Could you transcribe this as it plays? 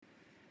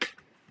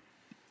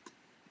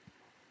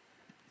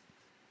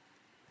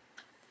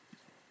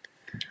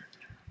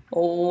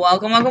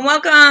Welcome, welcome,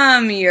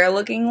 welcome. You're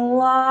looking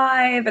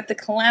live at the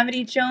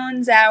Calamity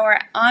Jones Hour.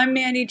 I'm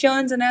Mandy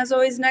Jones, and as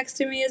always, next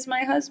to me is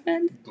my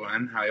husband.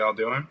 Glenn, how y'all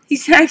doing?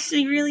 He's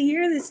actually really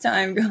here this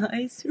time,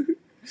 guys.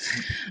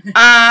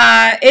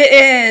 It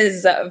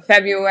is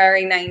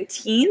February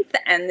 19th,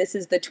 and this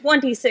is the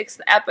 26th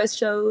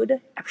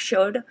episode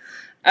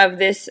of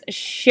this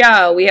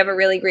show. We have a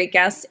really great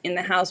guest in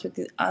the house with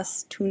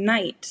us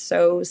tonight,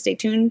 so stay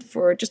tuned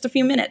for just a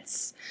few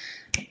minutes.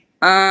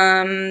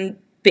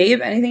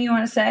 Babe, anything you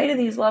want to say to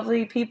these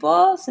lovely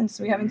people since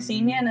we haven't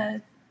seen you in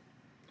a...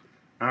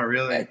 Not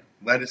really.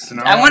 Let us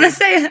know. I want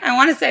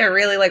to say a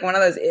really like one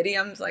of those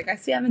idioms like I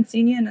haven't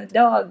seen you in a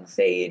dog's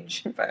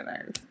age,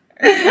 but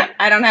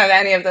I don't have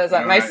any of those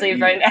up my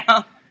sleeve right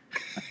now.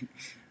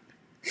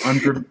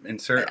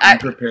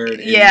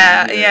 Unprepared.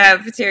 Yeah,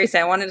 but seriously,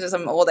 I wanted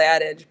some old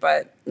adage,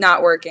 but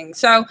not working.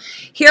 So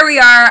here we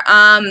are.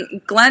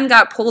 Glenn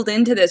got pulled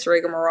into this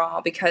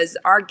rigmarole because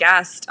our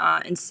guest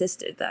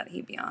insisted that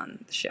he be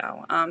on the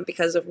show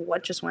because of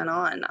what just went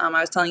on. I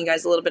was telling you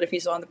guys a little bit, if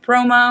you saw the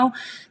promo,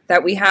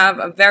 that we have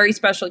a very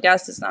special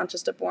guest. It's not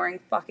just a boring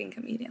fucking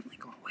comedian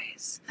like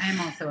always. I'm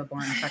also a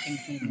boring fucking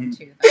comedian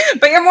too.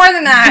 But you're more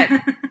than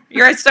that.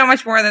 You're so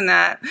much more than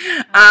that.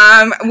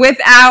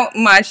 Without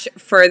much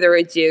further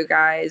ado,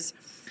 guys,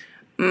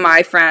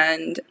 my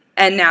friend,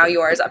 and now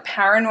yours, a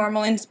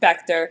paranormal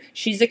inspector.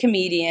 She's a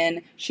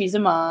comedian. She's a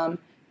mom.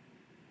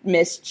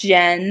 Miss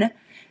Jen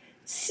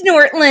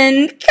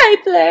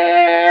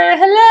Snorteland-Kiepler.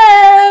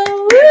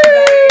 Hello.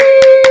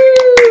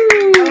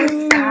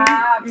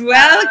 Woo!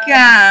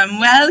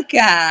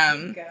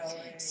 Welcome.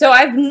 So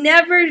I've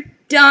never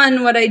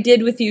done what I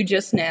did with you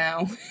just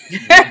now.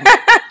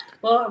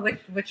 Well,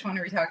 which one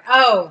are we talking?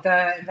 Oh,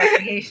 the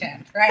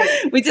investigation,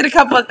 right? We did a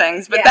couple of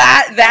things, but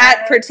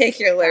that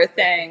particular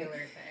thing.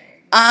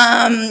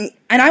 And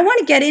I want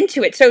to get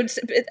into it. So,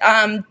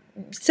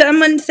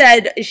 someone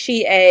said, is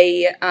she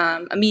a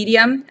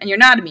medium? And you're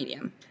not a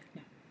medium.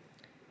 No.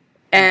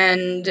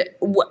 And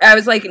I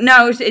was like,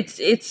 no,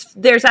 it's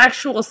there's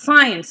actual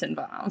science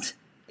involved.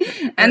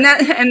 And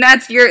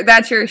that's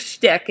your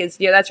shtick.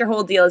 That's your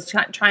whole deal, is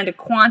trying to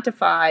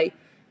quantify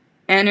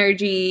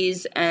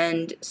energies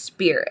and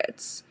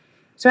spirits.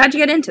 So how'd you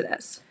get into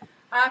this?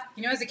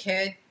 As a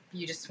kid,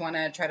 you just want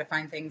to try to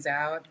find things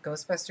out.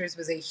 Ghostbusters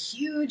was a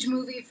huge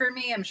movie for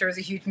me. I'm sure it was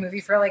a huge movie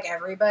for like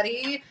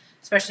everybody,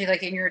 especially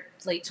like in your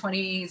late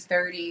 20s,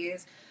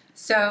 30s.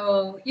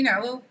 So,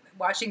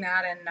 watching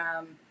that and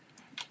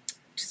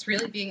just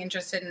really being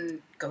interested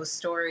in ghost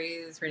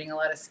stories, reading a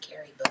lot of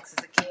scary books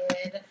as a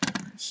kid.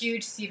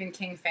 Huge Stephen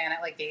King fan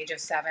at like the age of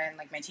 7.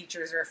 Like my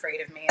teachers were afraid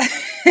of me.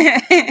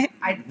 And,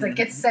 I'd like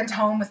get sent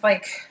home with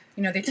like,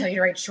 they tell you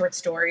to write short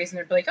stories, and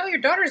they'd be like, "Oh, your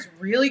daughter's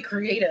really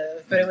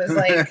creative," but it was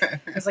like,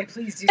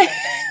 please do something.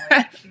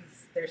 Like,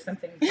 there's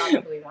something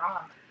probably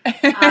wrong.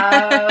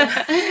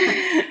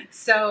 I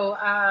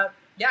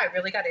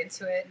really got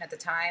into it, and at the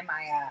time,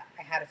 I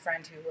had a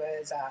friend who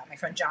was my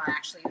friend John.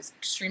 Actually, was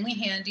extremely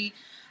handy.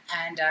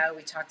 And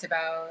we talked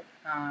about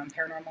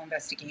paranormal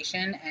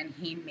investigation, and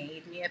he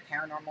made me a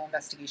paranormal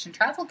investigation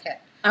travel kit.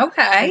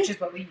 Okay. Which is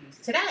what we use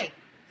today.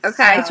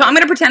 Okay, so I'm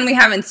going to pretend we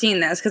haven't seen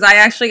this, because I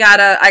actually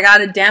got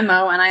a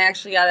demo, and I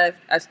actually got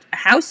a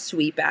house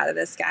sweep out of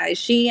this guy.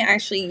 She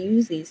actually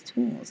used these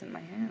tools in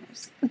my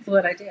house. That's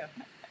what I do.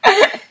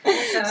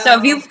 So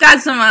if you've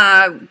got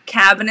some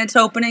cabinets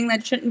opening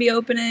that shouldn't be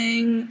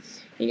opening...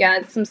 You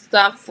got some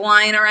stuff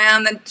flying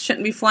around that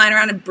shouldn't be flying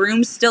around, and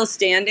brooms still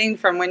standing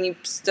from when you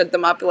stood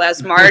them up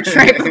last March,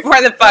 right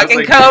before the fucking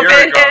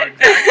COVID hit.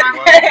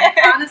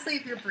 Honestly,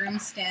 if your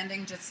broom's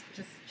standing, just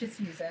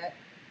use it.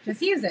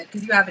 Just use it,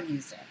 because you haven't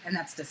used it, and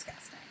that's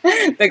disgusting.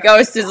 The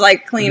ghost is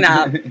like, clean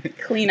up.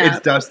 It's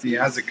dusty.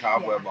 It has a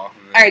cobweb off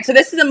of it. All right, so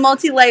this is a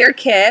multi-layer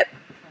kit,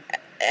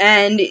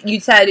 and you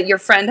said your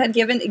friend had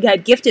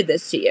gifted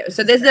this to you.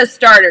 So this is a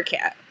starter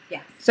kit.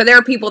 Yes. So there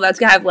are people that's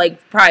gonna have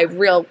like probably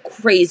real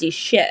crazy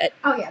shit.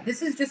 Oh yeah,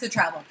 this is just a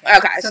travel kit.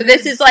 Okay, so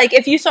this is like,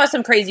 if you saw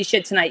some crazy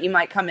shit tonight, you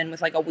might come in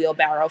with like a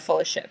wheelbarrow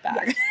full of shit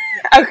bag.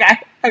 Yeah. Okay.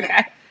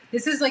 Yeah.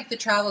 This is like the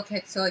travel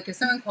kit. So like if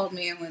someone called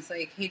me and was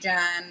like, "Hey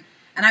Jen,"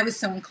 and I was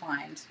so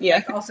inclined. Yeah.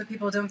 Like also,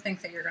 people don't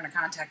think that you're going to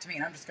contact me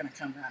and I'm just going to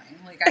come running.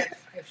 Like I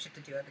have shit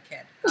to do as a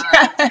kid.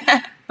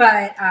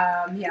 But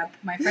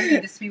my friend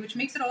gave this to me, which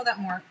makes it all that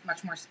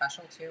much more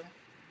special too.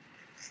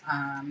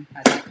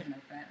 As I couldn't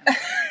open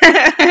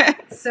it.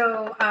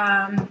 So,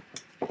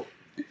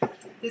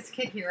 this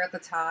kit here at the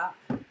top,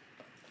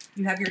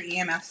 you have your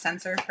EMF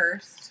sensor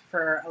first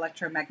for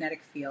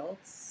electromagnetic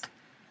fields,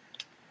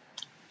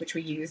 which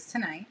we use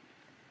tonight.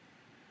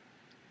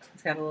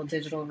 It's got a little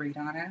digital read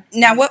on it.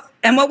 Now,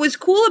 what was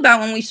cool about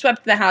when we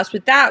swept the house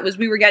with that was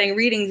we were getting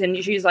readings,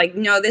 and she's like,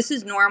 "No, this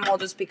is normal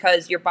just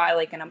because you're by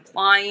like an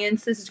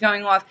appliance. This is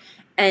going off."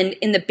 And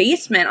in the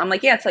basement, I'm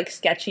like, yeah, it's like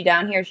sketchy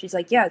down here. She's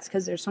like, yeah, it's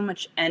because there's so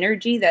much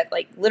energy, that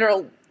like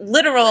literal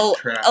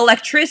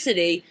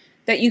electricity,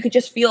 that you could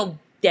just feel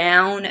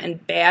down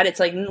and bad. It's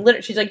like,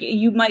 she's like,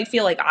 you might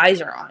feel like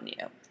eyes are on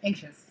you.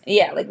 Anxious.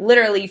 Yeah, like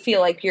literally feel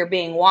like you're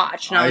being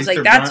watched. And I was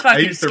like, that's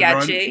fucking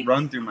sketchy.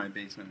 Run through my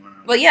basement.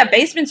 Well, yeah,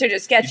 basements are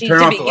just sketchy to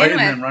begin with. Turn off the light and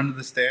then run to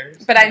the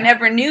stairs. But I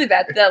never knew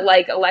that the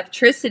like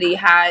electricity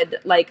had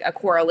like a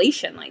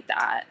correlation like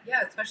that.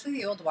 Yeah, especially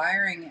the old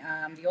wiring.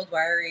 And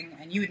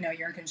you would know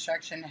you're in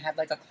construction, had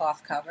like a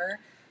cloth cover.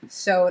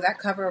 So that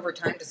cover over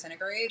time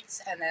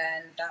disintegrates, and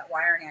then that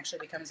wiring actually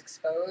becomes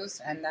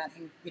exposed, and that,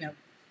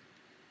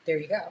 there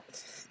you go.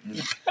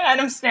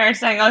 Adam's staring,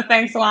 saying, "Oh,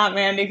 thanks a lot,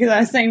 Mandy," because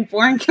I was saying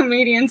boring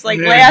comedians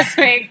last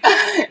week.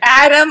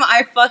 Adam,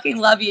 I fucking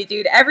love you,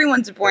 dude.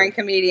 Everyone's a boring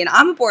comedian.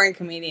 I'm a boring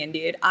comedian,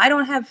 dude. I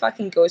don't have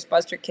fucking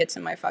Ghostbuster kits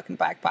in my fucking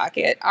back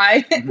pocket.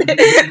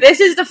 This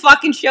is the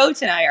fucking show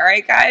tonight, all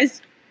right,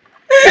 guys?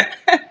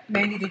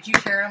 Mandy, did you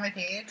share it on my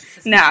page?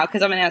 No,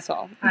 because I'm an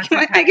asshole. I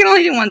can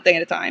only do one thing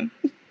at a time.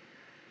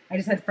 I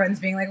just had friends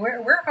being like,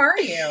 where are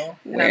you?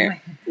 And Where?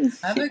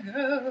 I'm like, I'm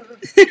a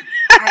ghost.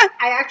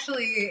 I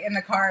actually, in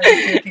the car, I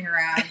was joking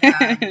around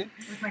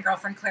with my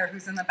girlfriend Claire,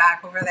 who's in the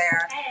back over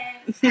there.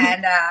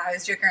 And I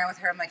was joking around with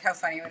her. I'm like, how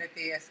funny would it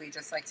be if we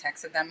just, like,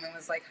 texted them and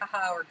was like,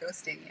 haha, we're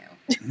ghosting you.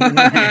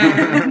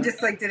 And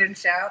just, like, didn't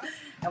show.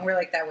 And we're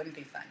like, that wouldn't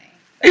be funny.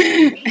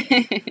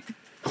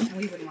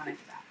 We wouldn't want to do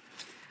that.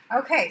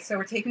 Okay, so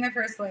we're taking the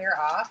first layer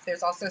off.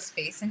 There's also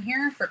space in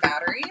here for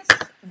batteries.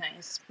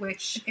 Nice.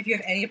 Which, if you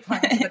have any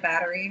plans with a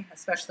battery,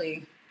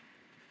 especially,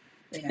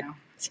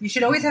 you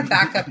should always have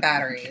backup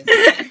batteries.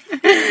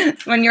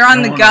 When you're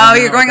on the go,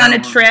 you're going on a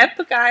trip,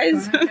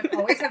 guys.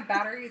 Always have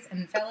batteries,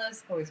 and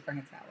fellas, always bring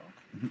a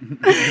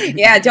towel.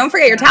 Yeah, don't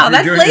forget your towel.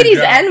 That's ladies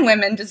and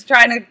women just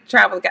trying to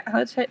travel.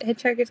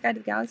 Hitchhiker's Guide to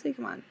the Galaxy?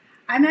 Come on.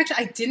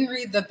 I didn't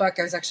read the book.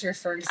 I was actually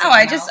referring to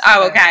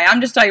okay. I'm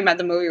just talking about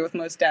the movie with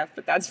Mos Def,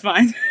 but that's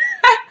fine.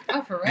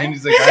 Oh, for real? And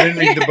he's like, I didn't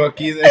read the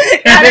book either.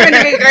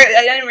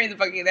 I didn't read the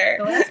book either.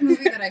 The last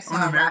movie that I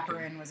saw a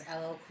rapper in was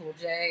LL Cool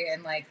J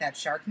and, like, that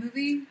shark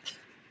movie.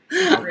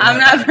 I'm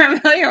not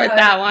familiar with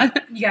that one.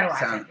 You gotta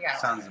watch it.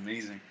 Sounds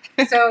amazing.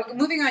 So,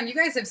 moving on, you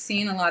guys have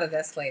seen a lot of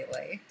this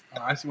lately.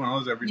 Oh, I see one of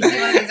those every day. You see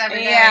one of these every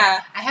day?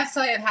 Yeah. I have to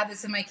tell you, I've had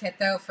this in my kit,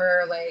 though,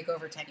 for, like,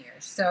 over 10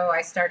 years. So,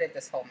 I started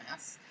this whole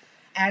mess.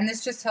 And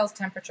this just tells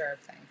temperature of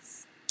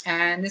things.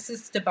 And this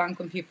is debunked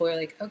when people are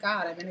like, oh,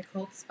 God, I'm in a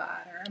cold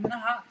spot, or I'm in a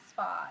hot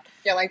spot.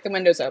 Yeah, like the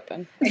window's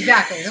open.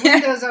 Exactly. The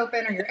window's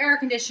open, or your air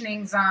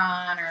conditioning's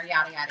on, or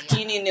yada, yada, yada.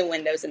 You need new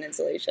windows and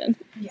insulation.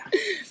 Yeah.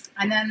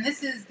 And then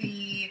this is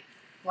the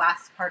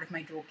last part of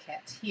my dual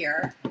kit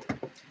here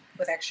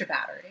with extra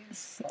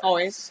batteries.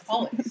 Always.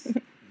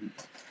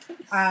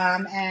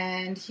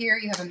 And here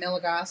you have a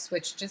milligauss,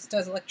 which just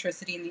does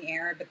electricity in the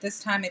air, but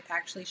this time it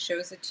actually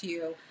shows it to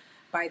you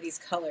by these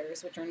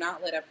colors, which are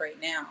not lit up right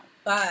now.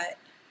 But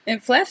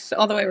it flashed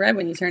all the way red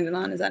when you turned it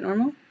on. Is that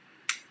normal?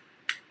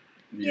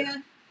 Yeah.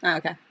 Oh,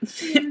 okay.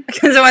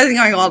 Because it wasn't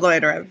going all the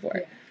way to red before.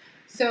 Yeah.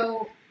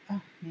 So,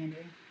 oh, Mandy.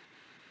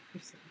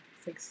 It's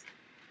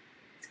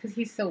because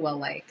he's so well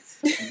liked.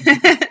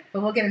 But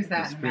we'll get into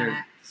that in a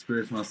minute.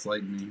 Spirits must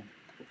like me.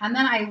 And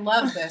then I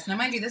love this. Now,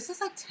 mind you, this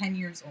is like 10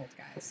 years old,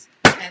 guys.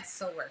 And it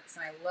still works.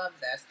 And I love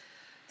this.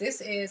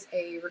 This is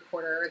a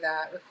recorder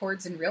that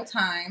records in real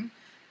time.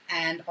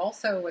 And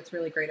also what's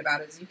really great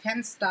about it is you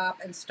can stop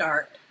and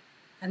start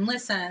and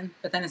listen,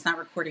 but then it's not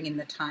recording in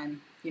the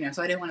time,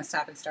 so I didn't want to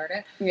stop and start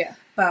it. Yeah.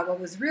 But what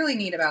was really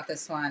neat about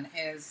this one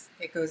is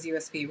it goes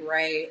USB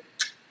right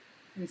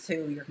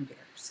into your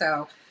computer.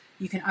 So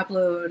you can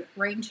upload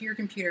right into your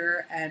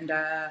computer and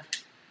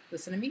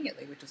listen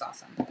immediately, which is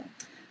awesome.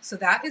 So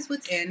that is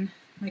what's in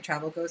my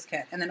travel ghost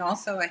kit. And then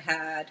also I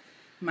had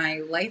my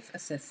life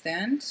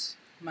assistant,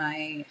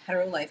 my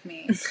hetero life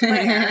mate,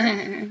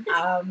 Claire,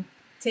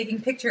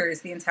 taking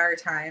pictures the entire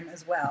time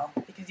as well,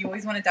 because you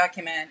always want to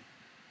document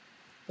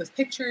with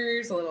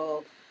pictures, a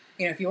little,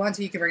 if you want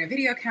to, you can bring a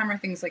video camera,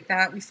 things like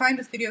that. We find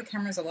with video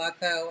cameras a lot,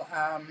 though,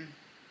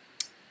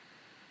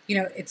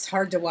 it's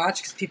hard to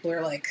watch because people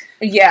are like...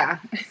 Yeah.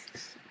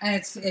 And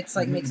it's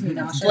like, makes me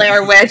nauseous.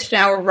 Blair Witch,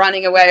 now we're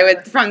running away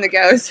from the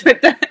ghost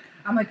with that.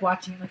 I'm like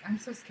watching, like, I'm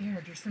so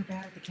scared, you're so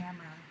bad at the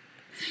camera.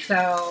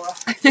 So,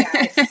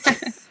 yeah,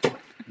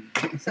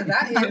 so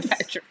that is... I'm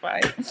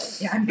petrified.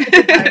 Yeah, I'm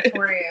petrified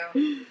for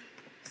you.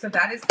 So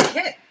that is the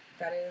kit.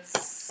 That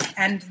is...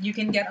 And you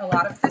can get a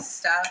lot of this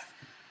stuff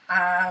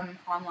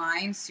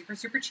online, super,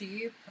 super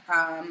cheap.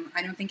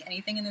 I don't think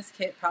anything in this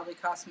kit probably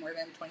costs more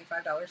than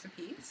 $25 a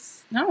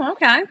piece. Oh,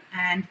 okay.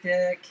 And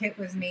the kit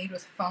was made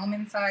with foam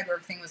inside where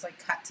everything was,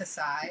 like, cut to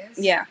size.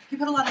 Yeah. You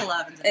put a lot of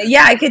love into it.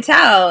 Yeah, I could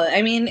tell.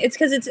 I mean, it's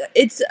because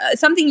it's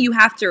something you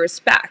have to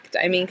respect.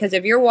 I mean, because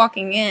if you're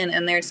walking in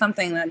and there's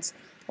something that's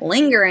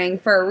lingering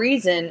for a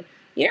reason,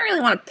 you don't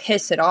really want to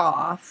piss it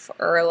off,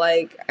 or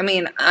like, I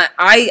mean,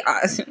 I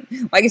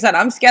like I said,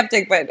 I'm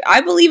skeptic, but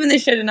I believe in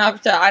this shit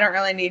enough to, I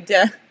don't need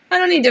to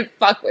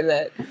fuck with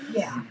it.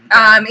 Yeah.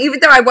 Even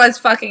though I was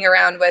fucking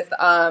around with,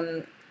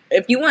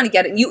 if you want to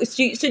get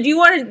it, so do you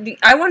want to,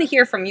 I want to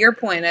hear from your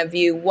point of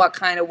view what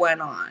kind of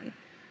went on.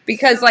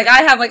 Because, like,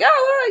 I have, like,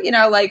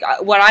 like,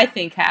 what I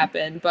think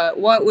happened, but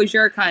what was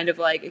your kind of,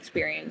 like,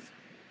 experience?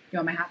 You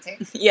want my hot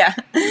take? Yeah.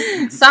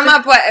 Sum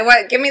up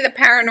what? Give me the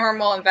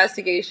paranormal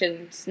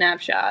investigation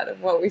snapshot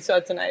of what we saw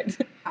tonight.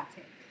 Hot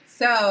take.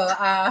 So,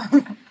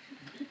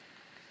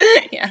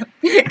 yeah.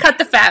 Cut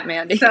the fat,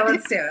 Mandy. So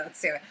let's do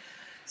it.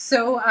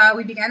 So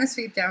we began to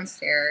sweep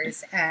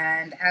downstairs,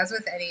 and as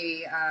with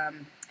any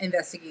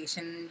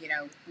investigation,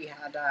 we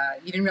had,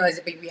 you didn't realize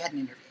it, but we had an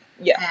interview.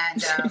 Yeah.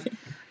 And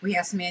we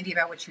asked Mandy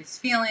about what she was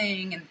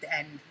feeling,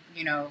 and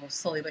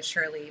slowly but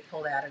surely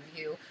pulled out of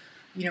you,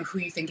 who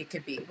you think it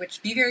could be.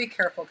 Which, be very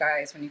careful,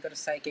 guys, when you go to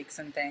psychics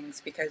and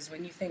things, because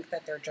when you think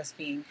that they're just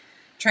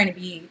trying to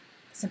be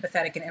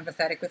sympathetic and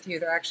empathetic with you,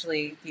 they're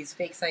actually, these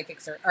fake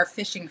psychics are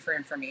fishing for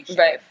information.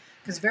 Right.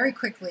 Because very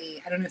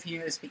quickly, I don't know if you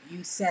noticed, but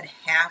you said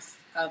half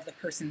of the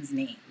person's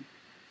name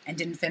and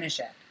didn't finish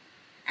it.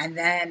 And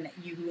then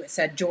you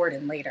said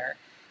Jordan later.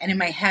 And in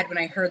my head, when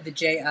I heard the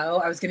J-O,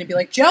 I was going to be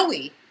like,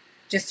 Joey,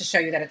 just to show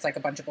you that it's like a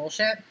bunch of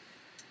bullshit.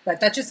 But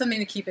that's just something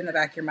to keep in the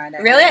back of your mind.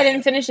 Really? I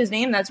didn't finish his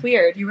name? That's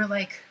weird. You were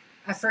like,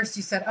 at first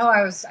you said,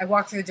 I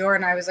walked through the door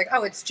and I was like,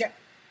 it's Joe.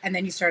 And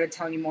then you started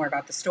telling me more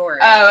about the story.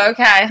 Oh,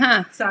 okay,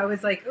 huh. So I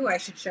was like, I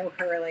should show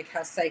her like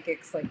how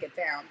psychics like get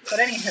down. But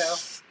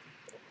anywho,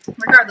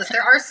 regardless,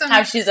 there are some...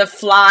 How she's a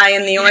fly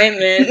in the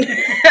ointment.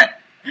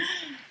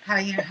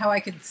 how I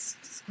could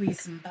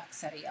squeeze some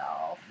bucks out of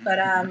y'all. But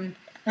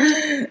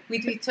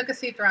we took a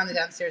sweep around the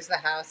downstairs of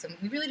the house, and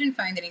we really didn't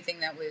find anything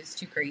that was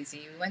too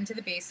crazy. We went to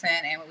the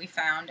basement, and what we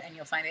found, and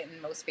you'll find it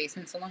in most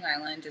basements on Long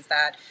Island, is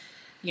that,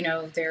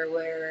 there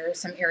were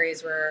some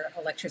areas where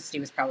electricity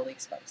was probably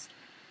exposed.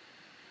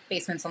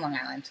 Basements on Long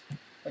Island.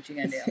 What you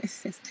gonna do?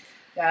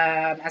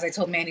 As I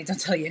told Mandy, don't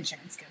tell your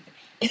insurance company.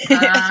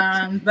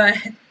 But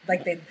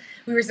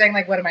we were saying,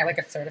 what am I, like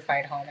a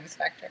certified home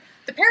inspector?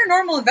 The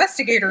paranormal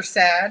investigator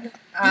said.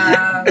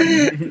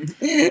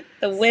 The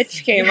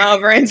witch came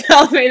over and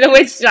told me, the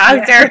witch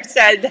doctor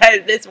said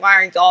that this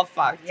wiring's all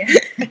fucked. Yeah.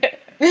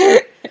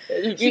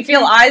 If you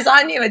feel eyes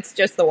on you, it's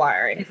just the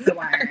wiring. It's the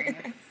wiring.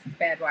 It's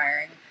bad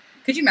wiring.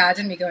 Could you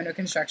imagine me going to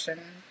construction?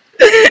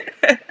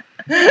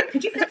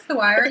 Could you fix the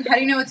wiring? How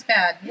do you know it's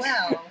bad?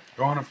 Well...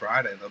 Go on a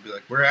Friday. They'll be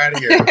like, we're out of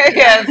here.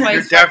 Yeah,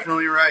 you're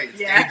definitely right. It's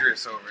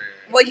dangerous over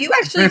here. Well, you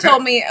actually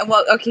told me...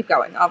 Well, I'll keep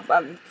going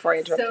before I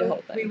interrupt the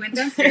whole thing. We went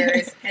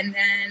downstairs, and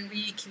then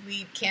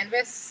we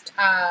canvassed,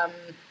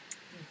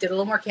 did a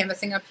little more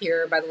canvassing up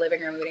here by the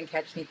living room. We didn't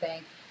catch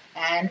anything.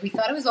 And we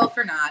thought it was all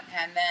for naught.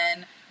 And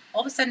then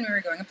all of a sudden we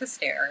were going up the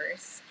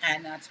stairs,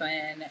 and that's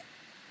when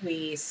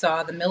we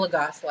saw the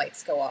Milligoth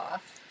lights go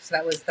off. So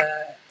that was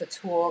the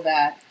tool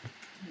that...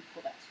 Let me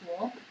pull that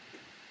tool.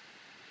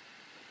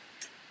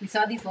 We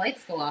saw these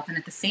lights go off, and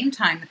at the same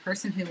time, the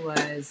person who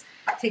was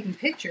taking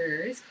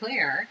pictures,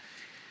 Claire,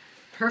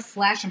 her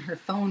flash on her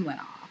phone went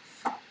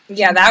off.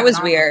 Yeah, that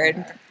was weird.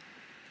 So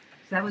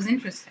that was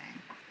interesting.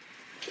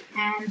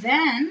 And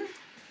then,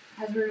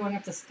 as we were going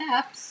up the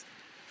steps,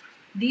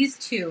 these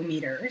two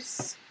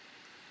meters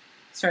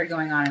started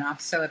going on and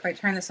off. So if I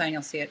turn this on,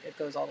 you'll see it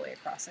goes all the way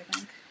across, I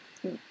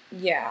think.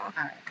 Yeah.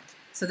 All right.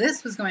 So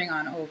this was going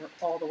on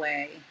all the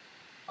way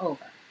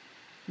over.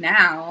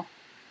 Now,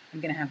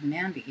 I'm going to have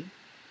Mandy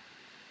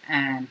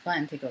and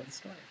Glen take over the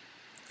story.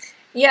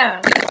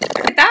 Yeah.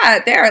 Look at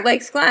that. There,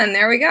 Lakes Glen.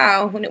 There we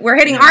go. We're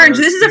hitting orange.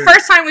 This is the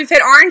first time we've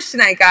hit orange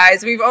tonight,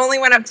 guys. We've only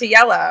went up to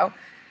yellow.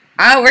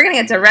 Oh, we're going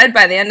to get to red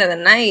by the end of the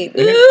night.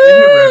 We hit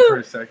red for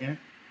a second.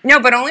 No,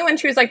 but only when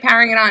she was,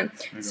 powering it on.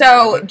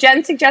 So,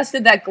 Jen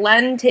suggested that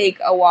Glen take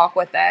a walk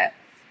with it.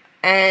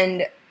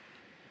 And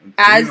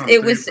as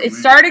it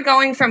started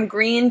going from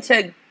green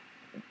to...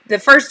 The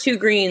first two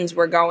greens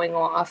were going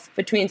off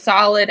between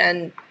solid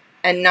and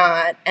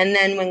not. And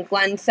then when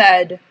Glen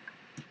said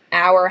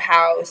our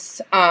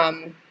house,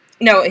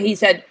 no, he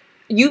said,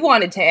 you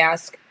wanted to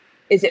ask,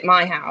 is it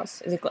my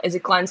house? Is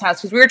it Glen's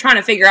house? Because we were trying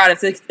to figure out if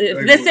this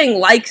thing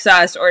likes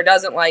us or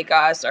doesn't like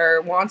us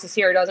or wants us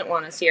here or doesn't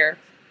want us here.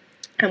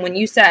 And when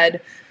you said,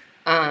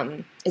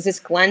 is this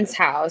Glen's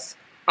house?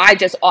 I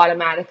just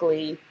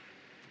automatically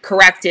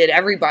corrected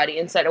everybody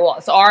and said, well,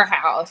 it's our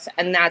house.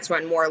 And that's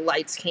when more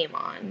lights came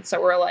on.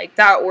 So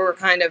we're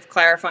kind of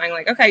clarifying,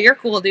 okay, you're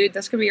cool, dude.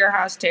 This could be your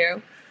house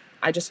too.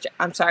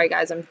 I'm sorry,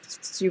 guys. I'm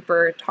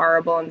super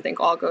horrible and think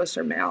all ghosts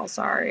are male.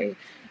 Sorry.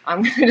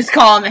 I'm going to just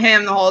call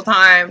him the whole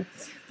time.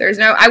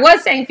 I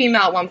was saying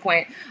female at one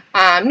point.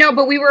 No,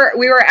 but we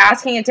were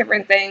asking it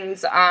different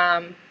things.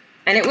 And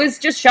it was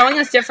just showing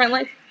us different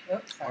lights.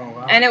 Oh,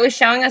 wow. And it was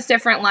showing us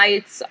different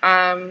lights.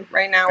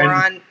 Right now we're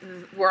on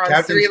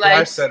Captain 3 Splash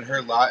lights. said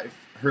her live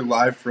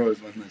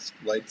froze when this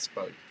light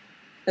spoke.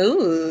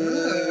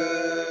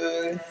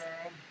 Ooh.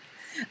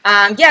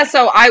 Yeah,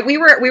 so we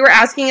were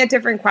asking it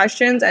different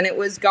questions, and it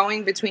was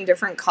going between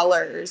different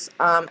colors.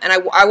 And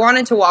I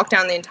wanted to walk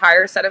down the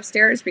entire set of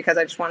stairs because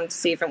I just wanted to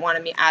see if it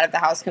wanted me out of the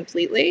house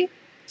completely.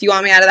 Do you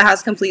want me out of the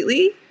house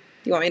completely?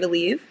 Do you want me to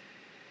leave?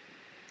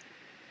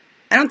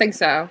 I don't think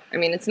so. I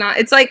mean, it's not.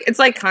 It's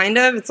like kind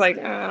of. It's like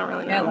I don't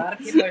really know. Yeah, a lot of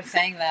people are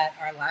saying that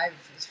our live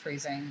is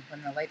freezing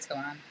when the lights go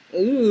on.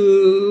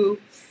 Ooh.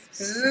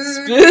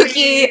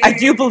 Spooky. I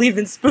do believe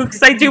in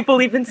spooks. I do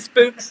believe in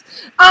spooks.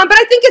 But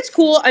I think it's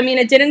cool. I mean,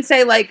 it didn't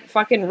say, like,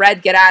 fucking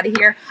red, get out of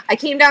here. I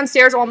came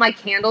downstairs, all my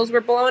candles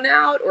were blown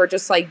out or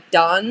just, like,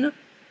 done.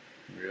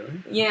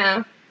 Really?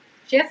 Yeah.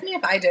 She asked me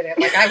if I did it.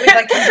 Like, I would,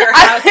 like, come to your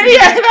house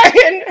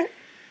and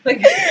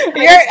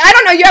I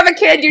don't know, you have a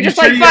kid, you just,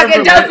 like,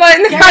 fucking dump it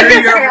in the fucking...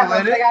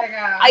 I gotta go.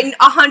 I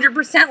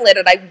 100% lit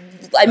it.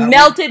 I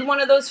melted one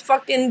of those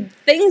fucking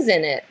things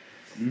in it.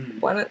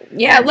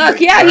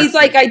 He's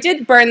like, I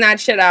did burn that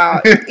shit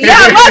out.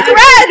 Yeah, look,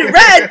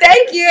 red,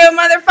 thank you,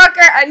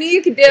 motherfucker. I knew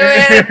you could do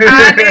it.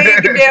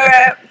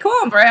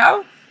 Cool,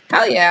 bro.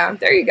 Hell yeah,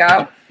 there you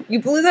go. You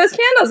blew those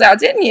candles out,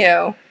 didn't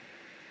you?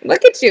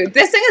 Look at you.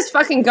 This thing is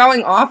fucking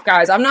going off,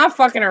 guys. I'm not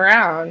fucking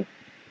around.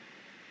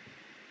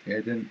 Yeah,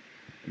 it didn't.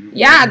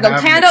 Yeah,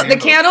 the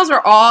candles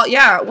were all,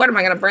 what, am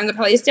I going to burn the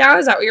place down?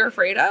 Is that what you're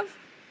afraid of?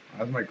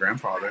 That was my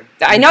grandfather.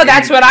 I know,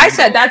 that's what I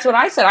said.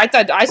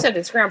 I said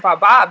it's Grandpa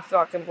Bob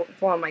fucking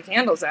blowing my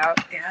candles out.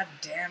 God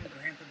damn,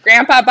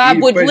 Grandpa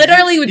Bob would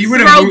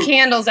throw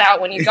candles out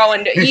when you go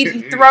into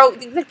candles are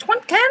like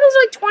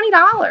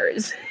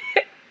 $20.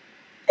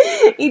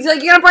 He's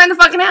like, you're gonna burn the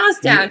fucking house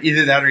down.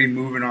 Either that or he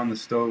move it on the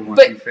stove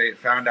once he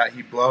found out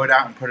he'd blow it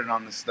out and put it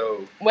on the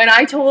stove. When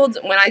I told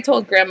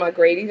Grandma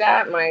Grady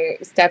that, my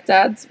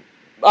stepdad's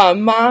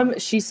mom,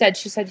 she said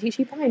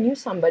he probably knew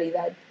somebody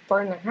that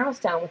burned their house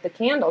down with the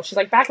candle. She's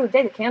like, back in the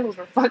day the candles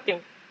were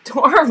fucking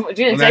horrible. She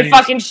didn't say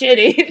fucking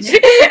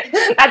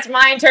shitty. That's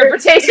my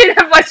interpretation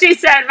of what she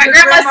said. My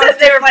grandma said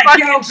they were like,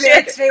 fucking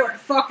shit. Bitch, they were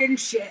fucking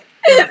shit.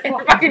 They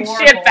were fucking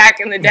shit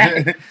back in the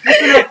day.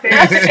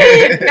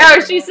 No,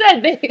 she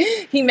said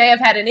he may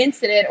have had an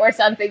incident or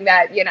something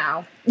that, you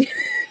know,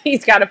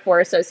 he's got a poor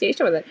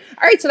association with it.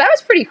 All right, so that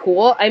was pretty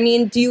cool. I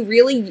mean, do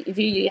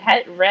you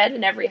have red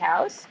in every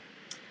house?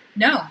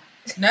 No.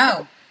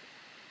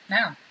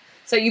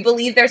 So you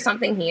believe there's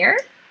something here?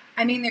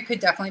 I mean, there could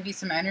definitely be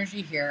some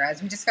energy here.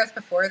 As we discussed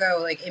before, though,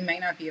 like, it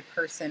might not be a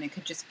person. It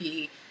could just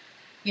be,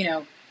 you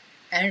know,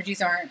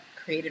 energies aren't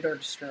created or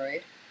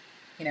destroyed.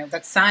 You know,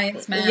 that's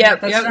science, man.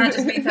 That's not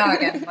just me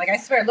talking. Like, I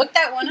swear, look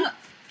that one up.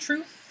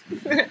 Truth.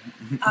 But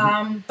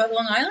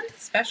Long Island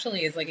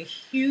especially is, like, a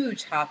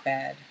huge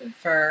hotbed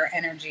for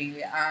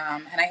energy.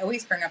 And I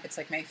always bring up, it's,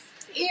 like, my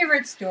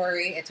favorite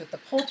story. It's what the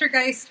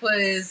Poltergeist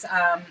was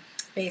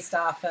based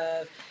off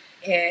of.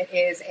 It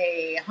is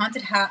a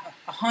haunted,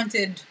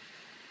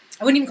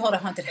 I wouldn't even call it a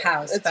haunted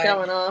house. It's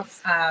going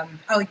off.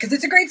 Because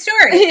it's a great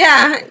story.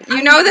 Yeah.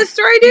 You know this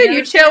story, dude?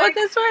 You chill with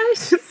this story?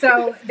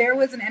 So there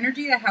was an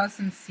energy at a house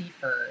in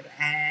Seaford,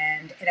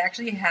 and it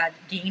actually had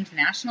gained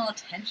national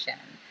attention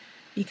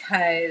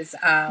because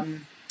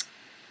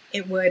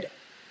it would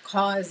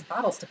cause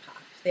bottles to pop.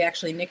 They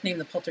actually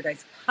nicknamed the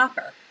poltergeist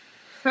Popper.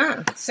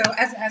 Huh. So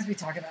as we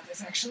talk about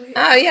this, actually.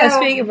 Oh, yeah,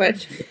 speaking of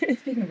which.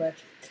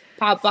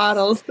 Pop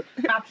bottles.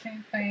 Pop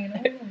champagne.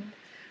 Ooh.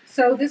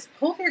 So this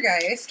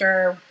poltergeist,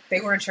 or they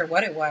weren't sure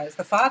what it was,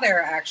 the father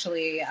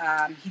actually,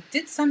 he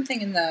did something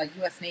in the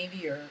U.S.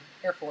 Navy or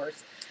Air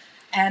Force,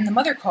 and the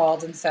mother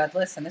called and said,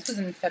 listen, this was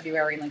in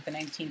February in like the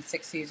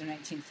 1960s or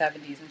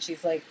 1970s, and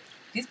she's like,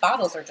 these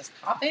bottles are just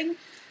popping,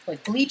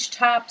 like bleach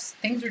tops,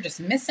 things are just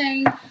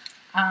missing,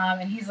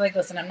 and he's like,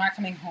 listen, I'm not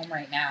coming home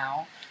right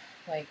now,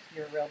 like,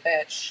 you're a real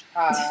bitch.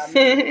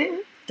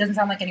 Doesn't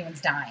sound like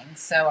anyone's dying,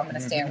 so I'm going to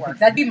stay at work.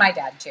 That'd be my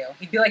dad, too.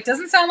 He'd be like,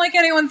 doesn't sound like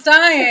anyone's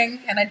dying.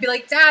 And I'd be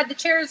like, Dad, the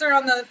chairs are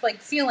on the,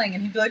 like, ceiling.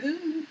 And he'd be like,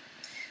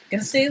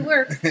 gonna stay at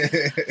work.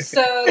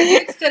 So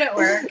he stood at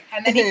work,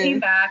 and then he came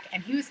back,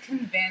 and he was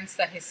convinced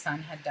that his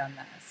son had done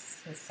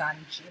this. His son,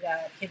 he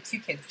had 2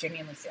 kids, Jimmy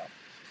and Lucille.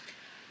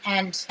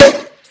 And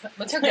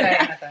look how good I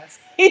am at this.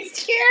 He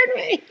scared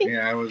me.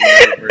 Yeah, I was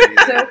ready for you.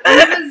 So he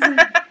was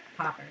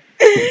Popper.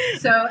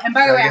 So, and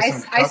by the way,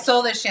 I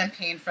stole this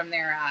champagne from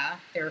their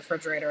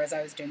refrigerator as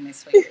I was doing my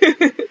sweet.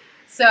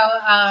 So,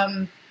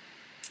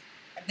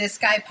 this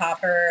guy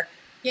Popper,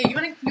 yeah, you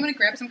wanna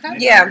grab some cups?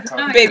 Yeah,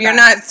 babe, you're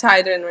not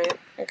tied in, right?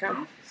 Okay.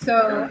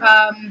 So,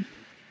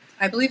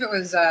 I believe it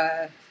was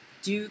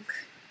Duke,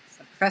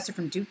 a professor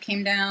from Duke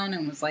came down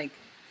and was like,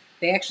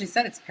 they actually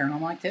said it's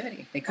paranormal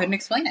activity. They couldn't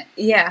explain it.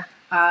 Yeah.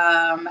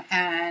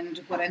 And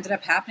what ended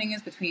up happening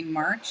is between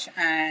March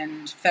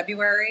and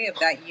February of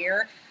that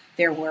year,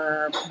 there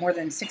were more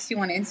than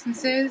 61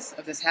 instances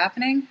of this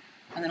happening,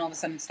 and then all of a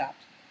sudden it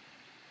stopped.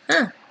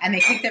 Huh. And they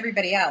kicked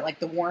everybody out. Like,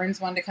 the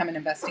Warrens wanted to come and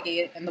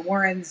investigate, and the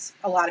Warrens,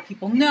 a lot of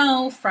people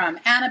know from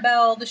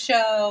Annabelle, the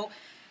show.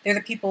 They're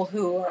the people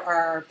who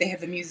they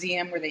have the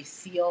museum where they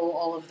seal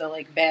all of the,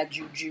 like, bad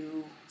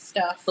juju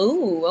stuff.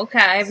 Ooh, okay.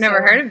 I've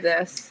never heard of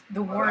this.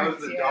 The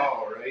Warrens, that was the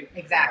doll, right?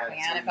 Exactly,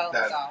 Annabelle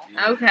the doll.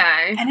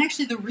 Okay. And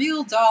actually, the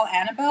real doll,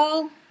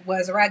 Annabelle,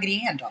 was a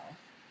Raggedy Ann doll.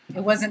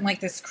 It wasn't like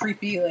this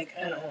creepy, like,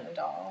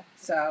 doll.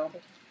 So,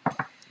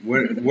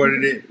 what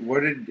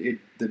did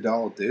the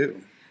doll do?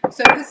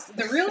 So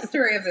the real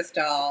story of this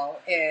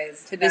doll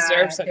is that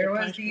there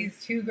was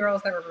these 2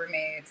 girls that were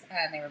roommates,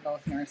 and they were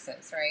both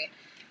nurses, right?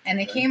 And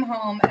they came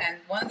home, and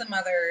one of the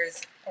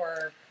mothers,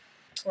 or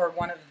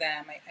one of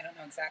them, I don't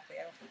know exactly,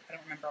 I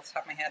don't remember off the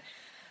top of my head,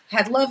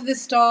 had loved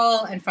this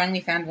doll and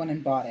finally found one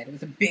and bought it. It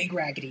was a big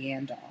Raggedy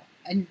Ann doll.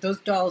 And those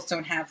dolls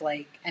don't have,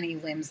 like, any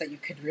limbs that you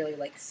could really,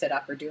 like, sit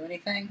up or do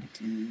anything.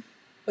 Mm-hmm.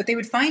 But they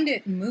would find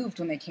it moved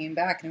when they came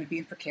back, and it would be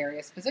in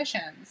precarious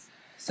positions.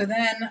 So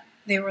then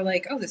they were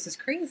like, oh, this is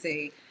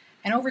crazy.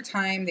 And over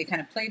time, they kind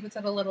of played with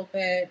it a little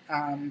bit.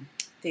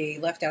 They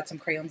left out some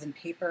crayons and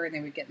paper, and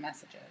they would get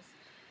messages.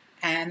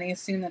 And they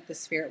assumed that the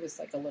spirit was,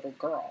 like, a little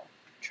girl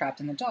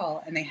trapped in the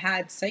doll. And they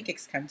had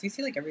psychics come. Do you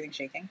see, like, everything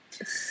shaking?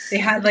 They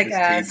had, like,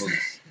 that's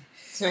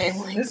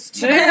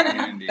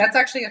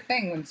actually a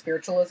thing when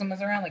spiritualism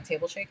was around, like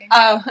table shaking.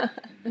 Oh.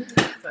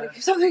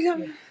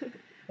 Something.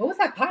 What was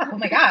that pop? Oh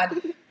my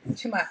God.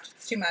 It's too much.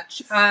 It's too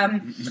much.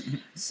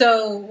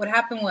 So what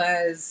happened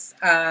was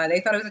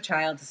they thought it was a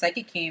child. The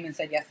psychic came and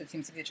said, yes, it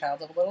seems to be the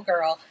child of a little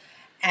girl.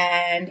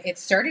 And it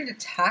started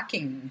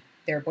attacking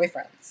their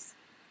boyfriends.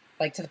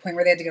 Like, to the point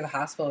where they had to go to the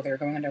hospital. They were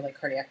going under, like,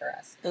 cardiac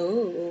arrest.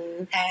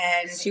 Ooh.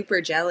 And super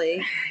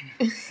jelly.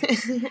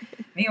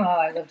 Meanwhile,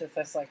 I lived with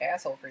this, like,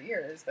 asshole for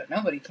years, but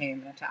nobody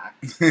came and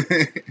attacked.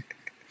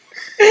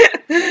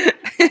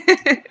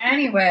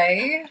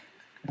 Anyway.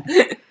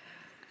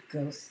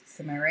 Ghosts,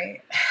 am I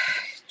right?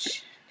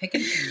 Pick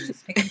and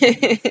choose.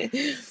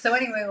 So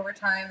anyway, over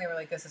time, they were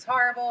like, this is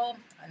horrible.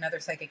 Another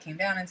psychic came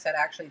down and said,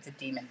 actually, it's a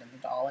demon in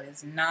the doll. It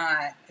is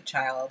not a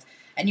child.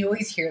 And you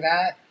always hear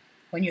that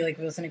when you, like,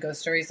 listen to ghost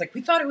stories. Like,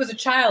 we thought it was a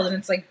child, and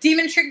it's like,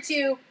 demon tricked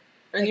you.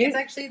 Like, it's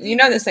actually a demon. You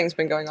know this thing's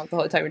been going on the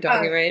whole time we're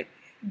talking, right?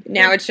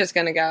 Now it's just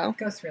going to go.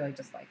 Ghosts really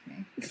just like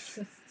me. It's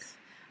just,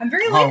 I'm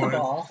very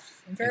likable.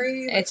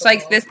 It's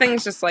like, this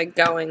thing's just, like,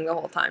 going the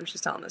whole time she's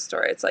telling this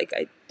story. It's like,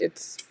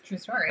 it's... True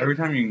story. Every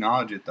time you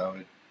acknowledge it, though,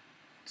 it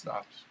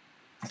stops.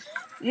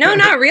 No,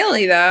 not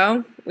really,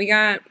 though. We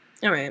got...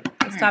 All right.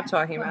 Stop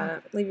talking about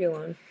it. Leave you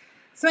alone.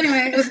 So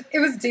anyway, it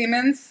was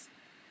demons.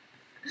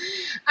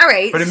 All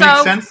right, but it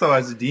makes sense, though,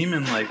 as a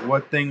demon. Like,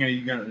 what thing are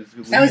you going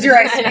to... That was your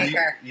ice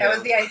maker. Yeah. That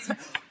was the ice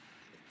maker.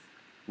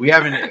 We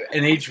have an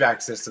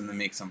HVAC system that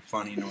makes some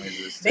funny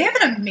noises. They have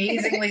an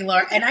amazingly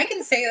large... And I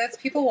can say this,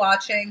 people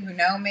watching who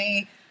know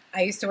me,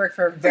 I used to work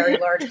for a very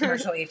large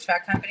commercial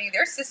HVAC company.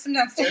 Their system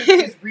downstairs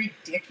is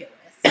ridiculous.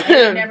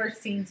 I've never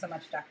seen so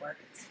much ductwork.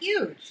 It's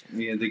huge.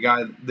 Yeah, the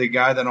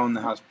guy that owned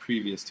the house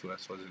previous to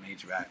us was an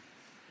HVAC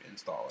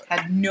installer.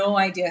 Had no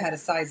idea how to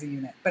size a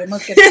unit, but it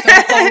must get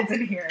so cold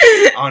in here.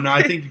 Oh no,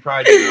 I think he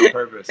probably did it on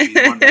purpose. He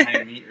wanted to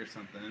hang meat or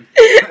something.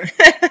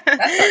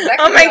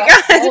 Oh my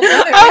god!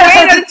 Oh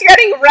wait, it's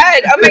getting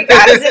red. Oh my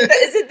god!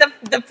 Is it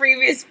the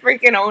previous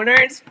freaking owner?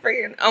 It's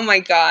freaking. Oh my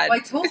god! Well,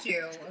 I told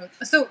you.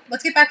 So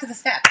let's get back to the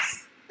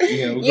steps.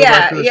 Yeah. We'll go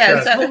back to the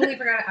steps. So I totally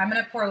forgot. I'm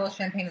gonna pour a little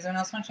champagne. Does anyone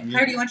else want champagne?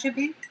 Claire, do you want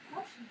champagne?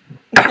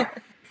 Yeah.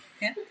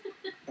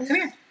 Come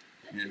here.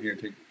 Yeah, here,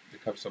 take the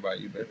cup so about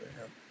you, baby.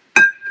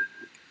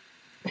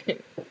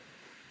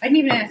 I didn't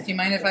even ask. Do you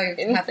mind if I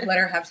let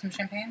her have some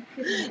champagne?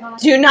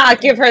 Do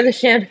not give her the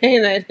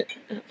champagne.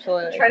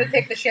 Absolutely. Try to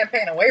take the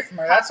champagne away from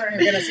her. That's when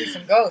you're going to see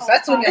some ghosts.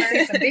 That's when you'll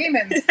see some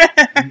demons.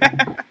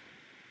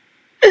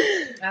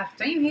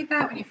 Don't you hate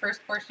that when you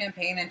first pour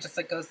champagne and it just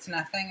like goes to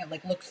nothing? It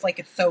like looks like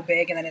it's so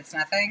big and then it's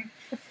nothing.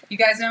 You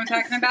guys know what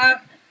I'm talking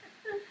about?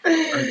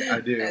 I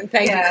do. And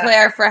thank you,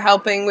 Claire, for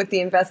helping with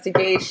the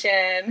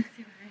investigation.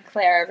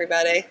 Claire,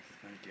 everybody.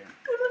 Thank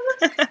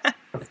you.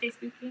 Stay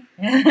spooky.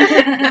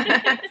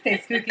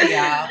 Stay spooky,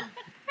 y'all.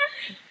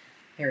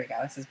 Here we go.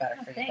 This is better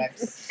for you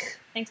guys.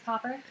 Thanks,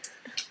 Popper.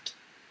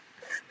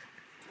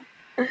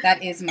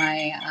 That is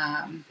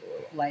my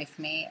life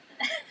mate.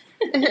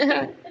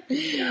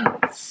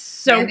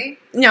 So, Mandy?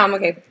 No, I'm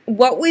okay.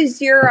 What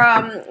was your,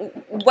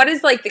 what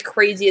is like the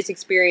craziest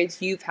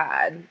experience you've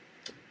had?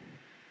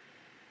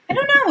 I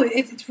don't know.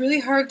 It's really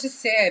hard to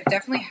say. I've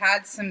definitely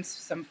had some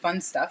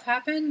fun stuff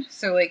happen.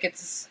 So, like,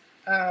 it's,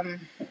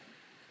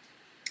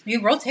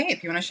 you roll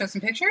tape. You want to show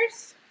some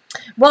pictures?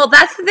 Well,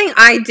 that's the thing.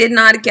 I did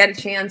not get a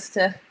chance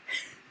to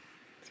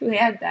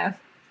add that.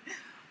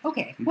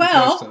 Okay.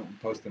 Well,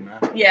 post them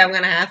after. Yeah, I'm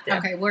gonna have to.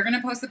 Okay, we're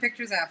gonna post the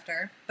pictures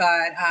after,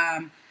 but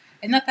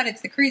and not that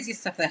it's the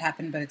craziest stuff that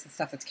happened, but it's the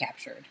stuff that's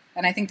captured,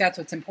 and I think that's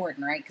what's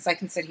important, right? Because I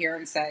can sit here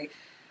and say,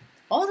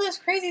 all this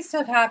crazy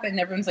stuff happened.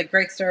 Everyone's like,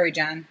 great story,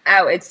 Jen.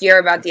 Oh, you're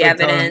about the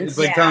evidence. It's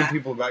like telling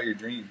people about your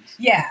dreams.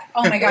 Yeah.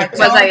 Oh my God.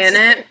 Was I in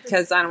it?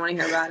 Because I don't want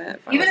to hear about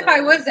it. Even if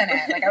I was in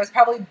it, like I was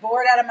probably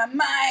bored out of my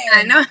mind.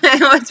 I know. I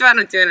know what's fun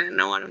with doing it. I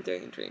know what I'm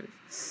doing in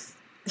dreams.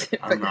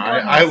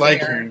 I like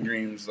hearing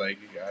dreams. Like,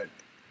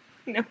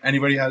 no.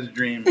 Anybody has a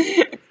dream?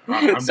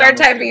 Start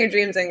typing your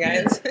dreams in,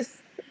 guys.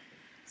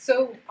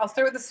 So I'll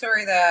start with a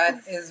story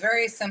that is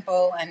very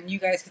simple, and you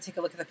guys can take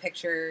a look at the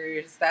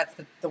pictures. That's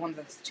the one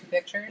that's 2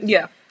 pictures.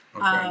 Yeah.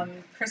 Okay.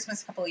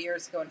 Christmas a couple of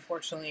years ago,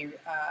 unfortunately,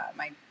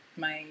 my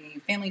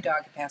family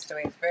dog had passed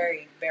away. It's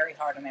very, very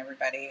hard on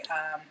everybody.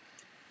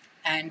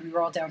 And we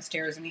were all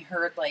downstairs, and we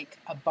heard like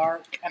a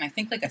bark, and I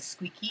think like a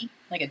squeaky,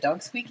 like a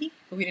dog squeaky,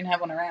 but we didn't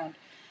have one around.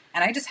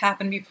 And I just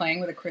happened to be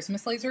playing with a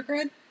Christmas laser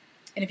grid.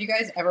 And if you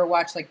guys ever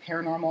watch like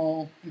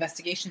paranormal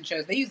investigation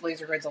shows, they use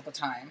laser grids all the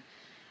time.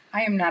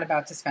 I am not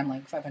about to spend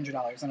like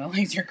 $500 on a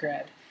laser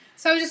grid.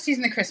 So I was just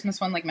using the Christmas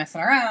one, like messing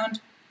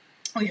around.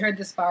 we heard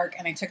this bark,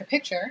 and I took a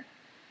picture.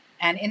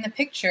 And in the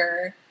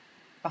picture,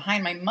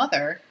 behind my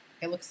mother,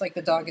 it looks like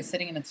the dog is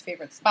sitting in its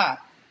favorite spot.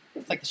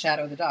 It's like the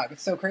shadow of the dog.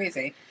 It's so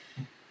crazy.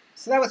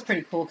 So that was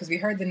pretty cool because we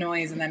heard the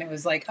noise, and then it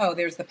was like, oh,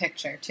 there's the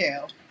picture too.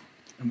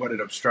 And what, it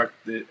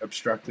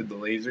obstructed the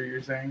laser,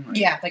 you're saying? Like,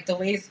 Yeah, like the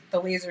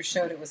laser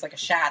showed it was like a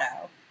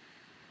shadow.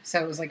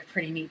 So it was like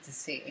pretty neat to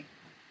see.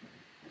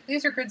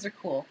 Laser grids are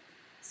cool.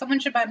 Someone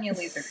should buy me a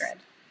laser grid.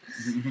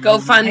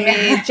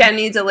 GoFundMe. Jen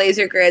needs a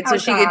laser grid so Oh,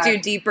 she could do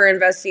God. deeper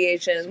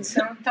investigations.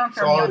 Don't So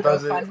throw all me it on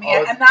does is- GoFundMe.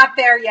 all it- I'm not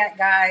there yet,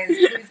 guys.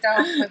 Please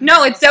don't. put me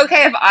No, on it's GoFundMe.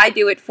 okay if I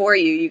do it for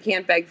you. You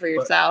can't beg for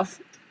yourself.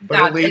 But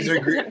God, a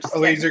laser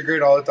please.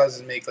 grid, all it does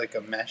is make like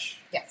a mesh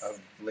Yes. of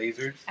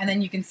lasers. And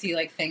then you can see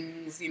like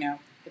things,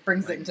 it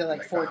brings it into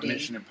like 4D.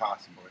 Mission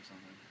Impossible or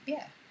something.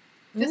 Yeah.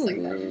 Just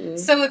like that. Ooh.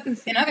 So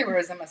if, in other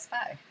words, I'm a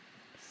spy.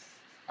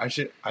 I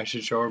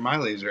should show her my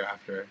laser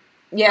after.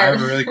 I Yeah.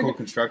 have a really cool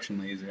construction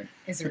laser.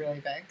 Is it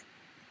really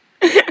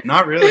big?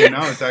 Not really, no.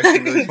 It's actually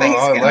really cool. Thanks,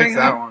 Oh, I like going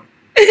that on. one.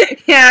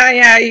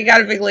 yeah, you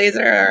got a big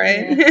laser, all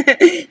right.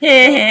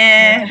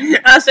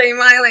 I'll show you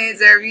my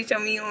laser if you show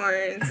me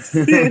yours.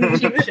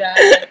 Cheap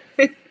shot.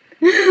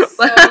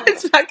 Well,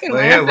 it's fucking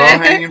Well, yeah, worth low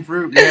it. hanging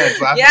fruit. Yeah,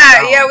 it's laughing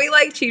Yeah, we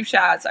like cheap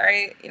shots, all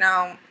right?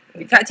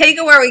 We take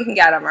it where we can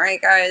get them, all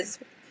right, guys?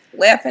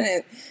 Laughing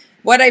at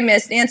what I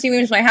missed. Nancy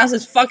Williams, my house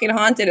is fucking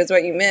haunted is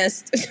what you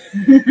missed.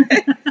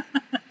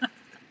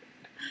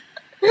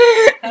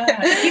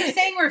 I keep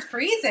saying we're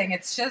freezing.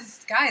 It's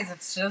just, guys,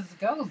 it's just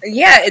ghosts.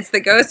 Yeah, it's the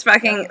ghost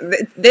fucking...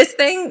 This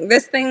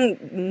thing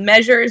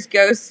measures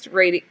ghost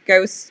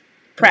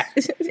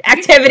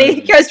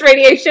activity, ghost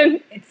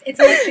radiation.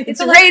 It's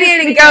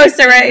radiating ghosts,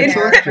 all right? It's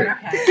electric.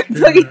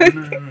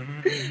 Okay.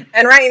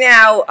 And right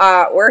now,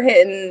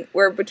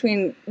 we're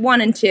between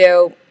 1 and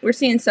 2. We're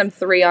seeing some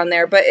 3 on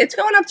there, but it's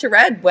going up to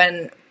red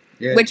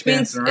Yeah, which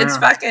means dancing it's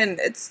around. fucking,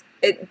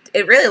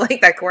 it really like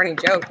that corny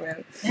joke,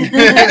 man.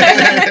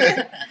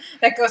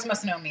 That ghost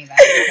must know me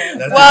then.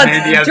 That's Well, what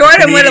Mandy has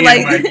Jordan the would've,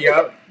 comedian, like-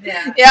 yup.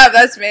 Yeah. Yeah,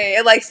 that's me.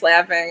 It likes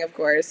laughing, of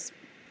course.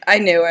 I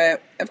knew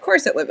it. Of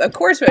course it lived. Of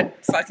course what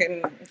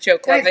fucking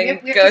joke Guys, we loving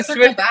have to ghost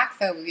circle would. back,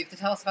 though. You have to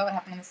tell us about what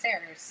happened on the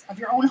stairs of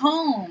your own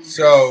home.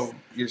 So,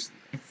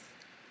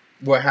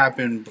 what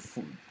happened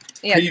before?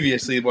 Yeah.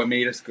 Previously, what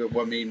made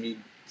me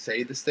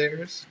say the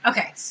stairs?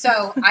 Okay,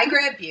 so I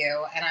grab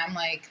you, and I'm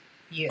like,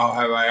 you. Oh,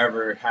 have I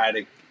ever had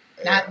it?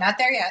 Not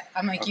there yet.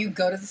 I'm like, Okay. you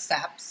go to the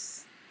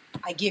steps.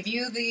 I give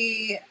you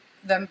the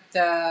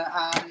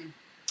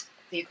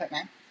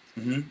equipment.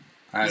 Mm-hmm.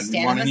 I You had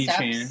stand one on in the each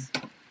hand.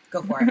 steps.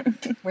 Go for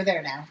it. We're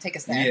there now. Take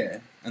us there. Yeah,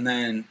 and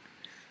then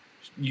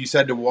you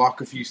said to walk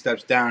a few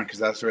steps down because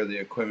that's where the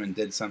equipment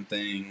did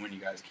something when you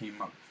guys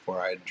came up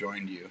before I had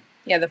joined you.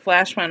 Yeah, the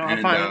flash went off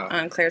And,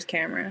 on Claire's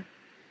camera.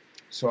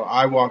 So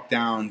I walked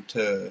down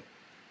to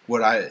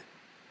what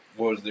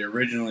was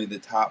originally the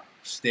top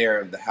stair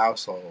of the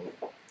household.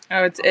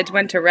 Oh, it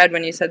went to red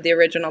when you said the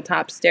original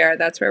top stair.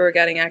 That's where we're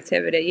getting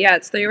activity. Yeah,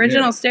 it's the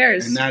original Yeah,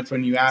 stairs. And that's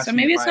when you asked So me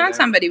maybe if it's I not had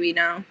somebody we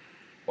know.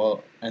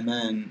 Well, and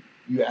then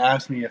you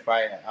asked me if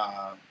I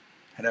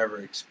had ever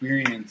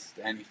experienced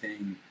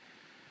anything,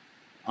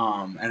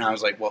 and I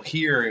was like, well,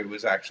 here it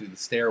was actually the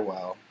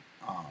stairwell.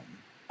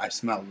 I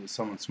smelled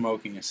someone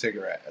smoking a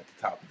cigarette at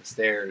the top of the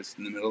stairs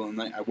in the middle of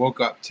the night. I woke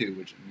up too,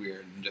 which is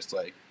weird, and just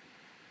like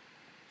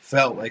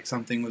felt like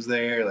something was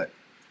there. Like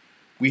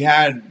we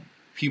had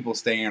people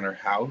staying at our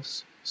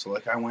house, so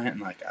like I went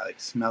and I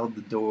smelled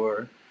the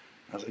door.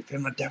 I was like, they're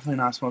definitely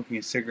not smoking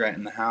a cigarette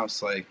in the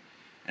house, like.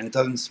 And it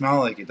doesn't smell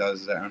like it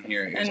does down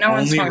here. It was And no one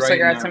only smokes right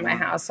cigarettes that in my one-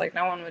 house. Like,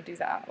 no one would do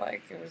that.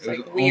 Like, it was, It was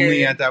like, weird.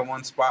 only at that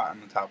one spot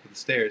on the top of the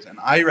stairs. And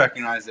I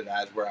recognized it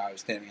as where I was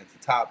standing at the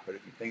top. But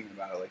if you're thinking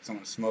about it, like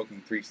someone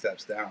smoking 3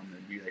 steps down,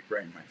 they'd be like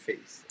right in my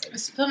face. Like,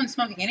 If someone's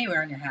smoking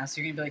anywhere in your house,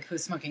 you're gonna be like,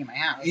 "Who's smoking in my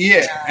house?"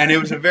 yeah, and it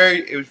was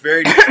very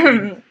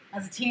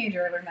As a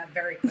teenager, I learned that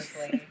very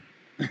quickly.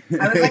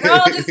 I was like,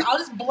 "Oh, I'll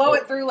just blow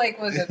it through like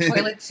was a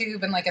toilet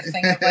tube and like a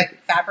thing of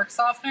like fabric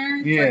softener."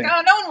 It's Yeah. like,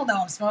 "Oh, no one will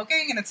know I'm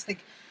smoking," and it's like,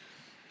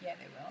 "Yeah,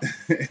 they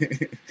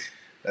will."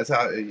 That's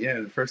how,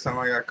 the first time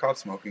I got caught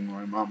smoking,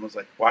 my mom was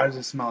like, why does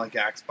it smell like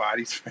Axe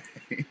body spray?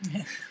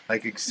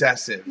 Like,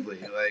 excessively.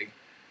 Like,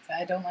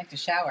 I don't like to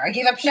shower. I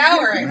gave up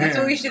showering. That's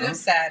what we should Yeah. have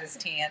said as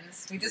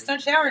teens. We just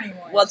don't shower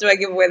anymore. Well, do I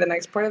give away the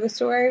next part of the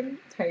story?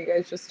 How you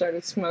guys just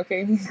started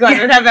smoking? Glenn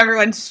would have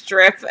everyone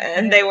strip,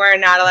 and they were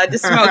not allowed to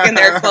smoke in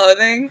their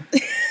clothing.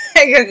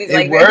 Because he's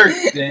it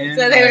worked, Dan.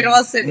 So they would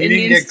all sit we didn't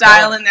Indian get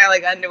style caught. in their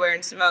like underwear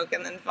and smoke,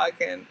 and then fucking.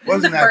 this is the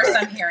Wasn't that first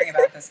bad. I'm hearing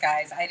about this,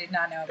 guys. I did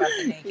not know about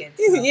the naked.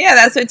 smoking. Yeah,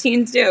 that's what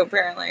teens do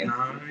apparently. No,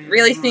 I mean,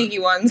 Really come on. sneaky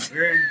ones.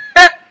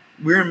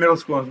 We were in middle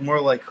school. It was more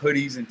like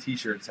hoodies and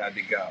t-shirts had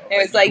to go. It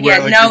was you like, wear,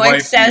 yeah, your no wife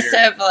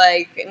excessive,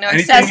 beater. no Anything-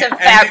 excessive anything with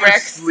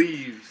fabrics.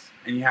 sleeves,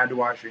 and you had to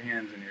wash your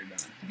hands when you're done.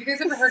 Have you guys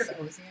ever heard of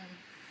Ozium?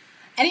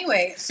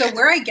 Anyway, so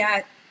where I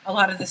get a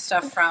lot of this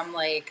stuff from,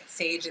 like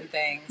Sage and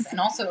things, and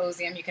also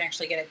Ozium, you can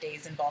actually get at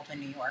Days in Baldwin,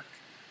 New York.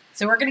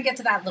 So we're going to get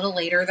to that a little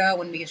later, though,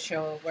 when we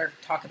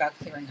talk about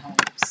clearing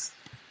homes.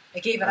 I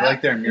gave it I up.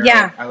 like their mural.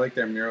 Yeah. I like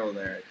their mural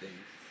there at Dave's.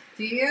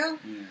 Do you?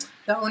 Yeah.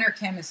 The owner,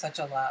 Kim, is such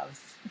a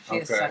love. She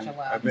is such a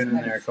love. I've been in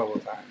there a couple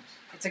of times.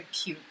 It's a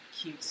cute.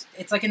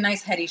 It's like a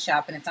nice heady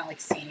shop, and it's not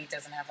like seedy. It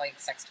doesn't have like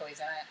sex toys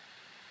in it.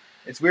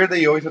 It's weird that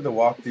you always have to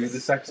walk through the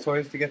sex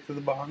toys to get to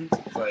the bongs.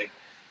 It's like,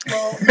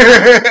 well,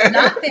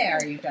 not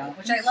there. You don't,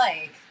 which I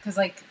like, because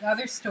like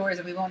other stores,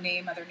 and we won't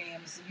name other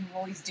names. You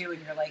always do,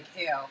 and you're like,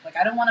 ew. Like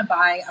I don't want to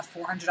buy a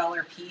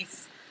 $400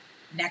 piece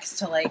next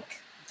to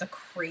like the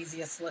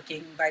craziest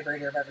looking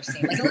vibrator I've ever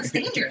seen. Like it looks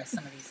dangerous.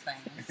 Some of these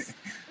things,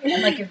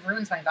 and like it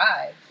ruins my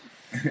vibe.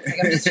 Like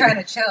I'm just trying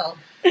to chill.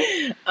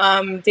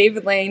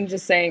 David Lane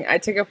just saying, I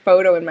took a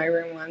photo in my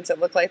room once. It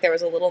looked like there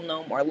was a little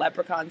gnome or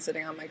leprechaun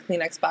sitting on my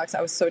Kleenex box.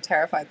 I was so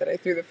terrified that I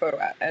threw the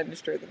photo out and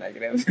destroyed the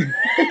negative.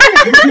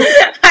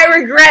 I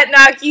regret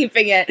not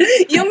keeping it.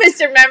 You missed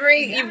your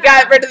memory. Yeah. You've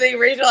got rid of the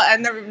original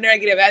and the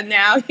negative, and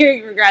now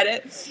you regret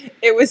it.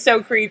 It was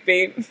so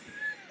creepy.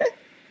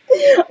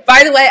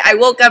 By the way, I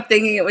woke up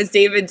thinking it was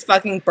David's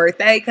fucking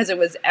birthday because it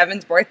was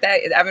Evan's birthday.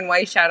 It's Evan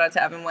Weiss, shout out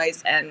to Evan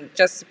Weiss, and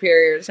Just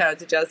Superior, shout out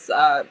to Jess'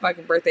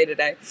 fucking birthday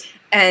today.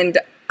 And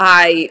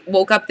I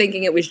woke up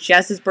thinking it was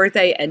Jess's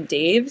birthday and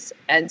Dave's,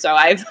 and so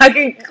I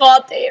fucking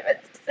called David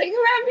to sing him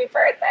happy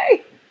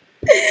birthday.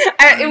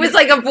 It was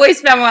like a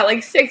voice memo at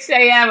like 6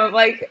 a.m. of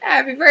like,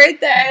 happy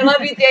birthday, I love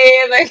you,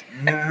 Dave. Like,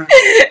 yeah.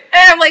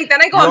 And I'm like,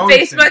 then I go on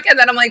Facebook, and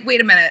then I'm like, wait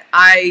a minute,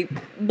 why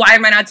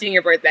am I not seeing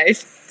your birthday?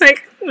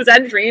 Like, was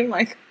that a dream?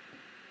 Like,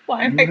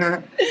 why am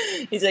I?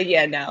 He's like,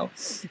 yeah, no,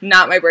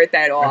 not my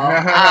birthday at all.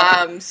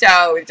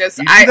 So just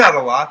you do that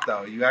a lot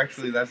though. You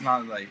actually, that's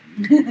not like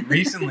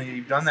recently.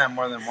 You've done that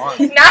more than once.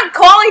 Not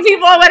calling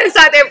people when it's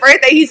not their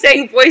birthday. He's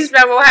saying voice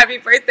memo, happy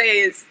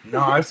birthdays. No,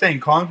 I was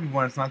saying calling people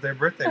when it's not their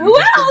birthday. Who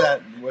else? Did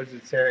that. Was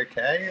it Sarah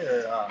Kay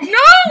or? No,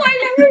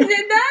 I never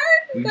did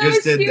that. We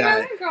just did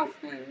that.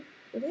 Girlfriend.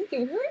 What did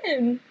you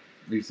heard?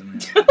 Recently.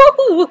 No.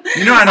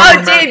 You know, I don't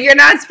remember. Dave, you're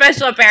not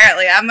special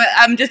apparently.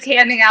 I'm just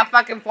handing out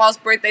fucking false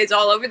birthdays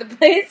all over the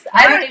place.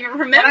 I don't even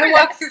remember. When I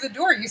walked through the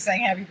door, you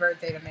sang happy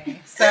birthday to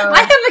me. So I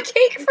have a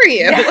cake for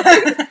you.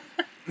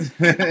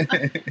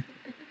 Yeah.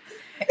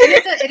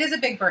 It is a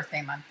big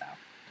birthday month though.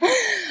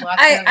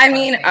 I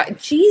mean,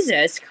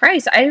 Jesus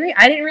Christ! I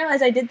didn't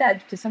realize I did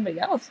that to somebody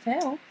else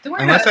too.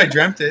 Unless I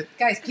dreamt it.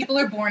 Guys, people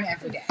are born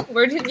every day.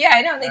 Yeah,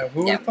 I know.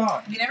 Who would have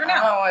thought? You never know.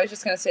 Oh, I was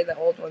just gonna say the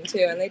old one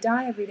too, and they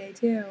die every day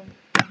too.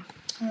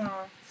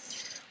 Oh.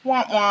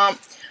 Womp womp.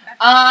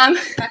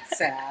 That's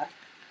sad.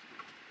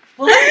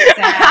 Well,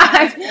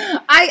 that's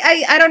sad.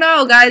 I don't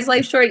know, guys.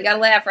 Life's short. You gotta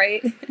laugh,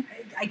 right?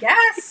 I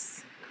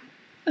guess.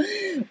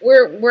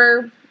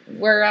 We're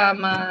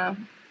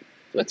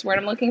what's the word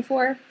I'm looking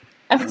for?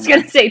 I was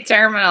gonna say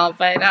terminal,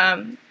 but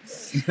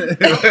It's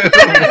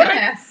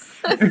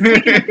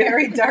taking a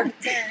very dark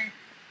turn.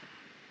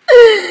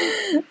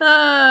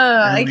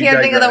 I can't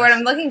think of the word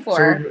I'm looking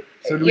for.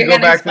 So do we go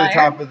back to the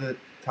top of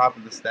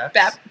the steps?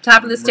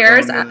 Top of the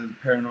stairs. The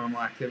paranormal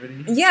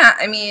activity. Yeah,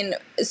 I mean,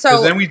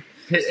 so then we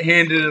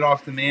handed it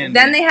off to Mandy.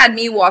 Then they had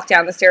me walk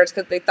down the stairs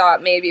because they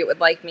thought maybe it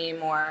would like me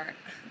more.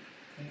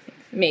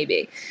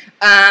 Maybe,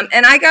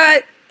 and I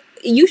got.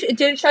 Did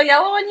it show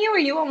yellow on you, or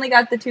you only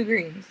got the 2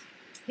 greens?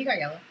 He got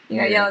yellow.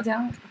 You got yellow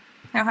down.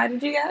 How high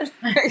did you get?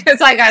 Because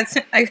I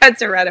got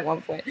to red at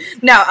one point.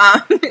 No,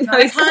 it's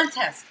not a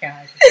contest,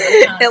 guys.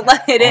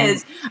 It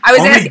is. I was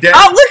asking.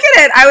 Oh, look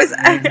at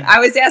it! I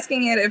was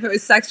asking it if it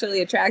was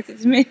sexually attracted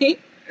to me.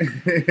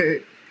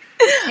 It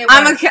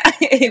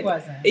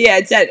wasn't. Yeah,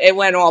 it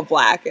went all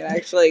black. It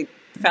actually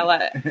fell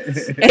out.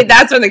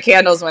 That's when the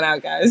candles went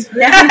out, guys.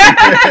 Yeah.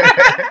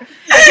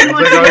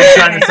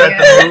 Trying to set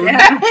the mood.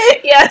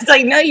 Yeah, it's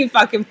like, no, you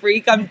fucking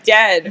freak, I'm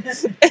dead.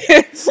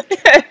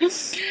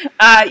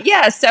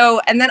 Yeah,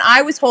 so, and then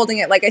I was holding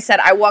it, like I said,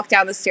 I walked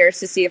down the stairs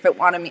to see if it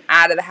wanted me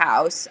out of the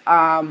house,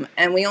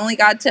 and we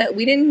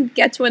didn't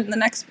get to it in the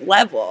next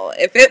level.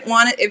 If it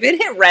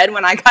hit red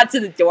when I got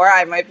to the door,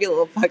 I might be a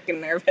little fucking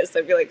nervous.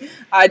 I'd be like,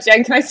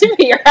 Jen, can I sleep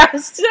at your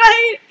house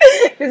tonight?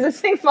 Because this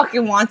thing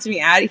fucking wants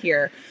me out of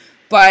here.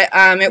 But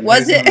it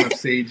wasn't enough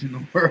sage in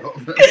the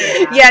world.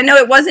 Yeah, no,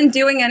 it wasn't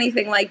doing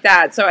anything like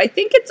that. So I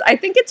think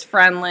it's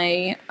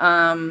friendly.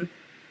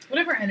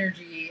 Whatever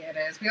energy it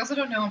is. We also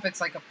don't know if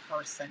it's like a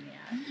person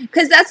yet.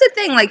 Because that's the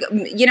thing, like,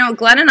 you know,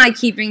 Glenn and I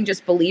keeping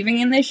just believing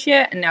in this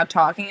shit and now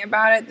talking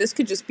about it. This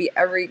could just be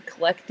every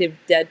collective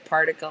dead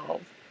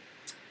particle.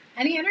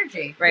 Any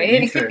energy, right?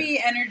 It could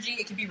be energy.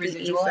 It could be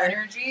residual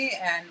energy,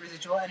 and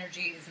residual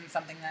energy isn't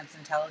something that's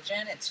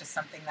intelligent. It's just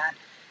something that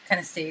kind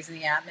of stays in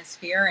the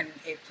atmosphere, and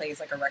it plays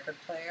like a record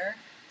player.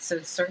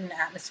 So certain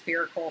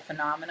atmospherical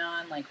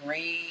phenomenon like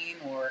rain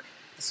or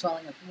the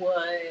swelling of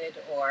wood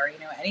or, you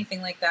know,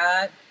 anything like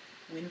that,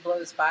 wind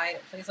blows by,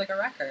 it plays like a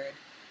record.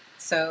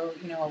 So,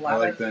 you know, I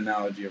like the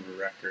analogy of a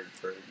record.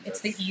 It's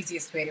the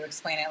easiest way to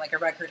explain it. Like a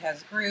record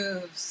has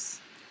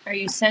grooves. Are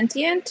you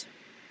sentient?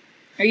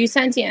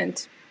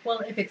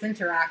 Well, if it's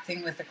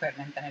interacting with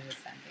equipment, then it is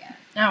sentient.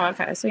 Oh,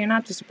 okay. So you're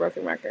not just a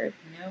broken record.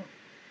 Nope.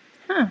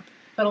 Huh.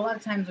 But a lot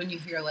of times when you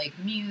hear, like,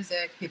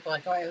 music, people are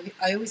like, oh,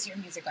 I always hear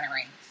music when it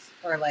rains.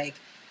 Or, like,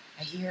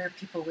 I hear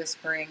people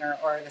whispering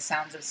or the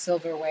sounds of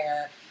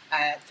silverware.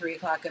 at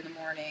 3:00 in the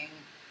morning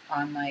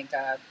on like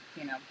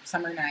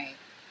summer night.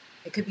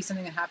 It could be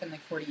something that happened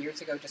like 40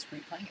 years ago, just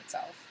replaying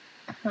itself.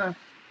 Huh.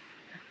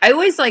 I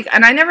always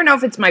and I never know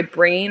if it's my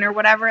brain or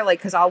whatever,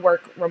 because I'll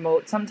work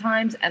remote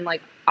sometimes, and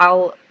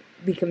I'll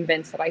be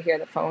convinced that I hear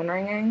the phone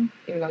ringing,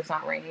 even though it's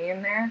not ringing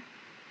in there.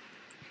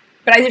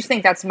 But I just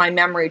think that's my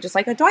memory, just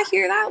do I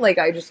hear that?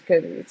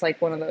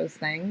 It's one of those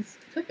things.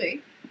 Could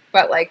be.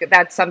 But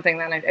that's something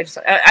that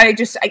I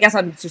guess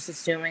I'm just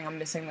assuming I'm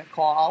missing the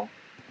call.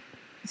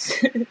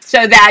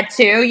 So that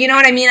too, you know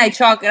what I mean? I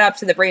chalk it up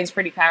to the brain's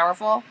pretty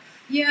powerful.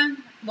 Yeah.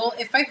 Well,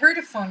 if I heard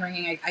a phone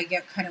ringing, I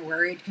get kind of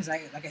worried because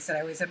like I said,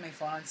 I always have my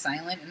phone on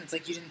silent, and it's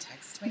you didn't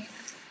text me.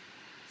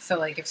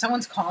 So if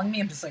someone's calling me,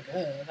 I'm just ugh.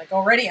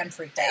 Already I'm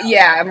freaked out.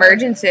 Yeah,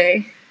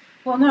 emergency.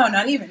 Well, no,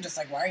 not even. Just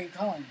why are you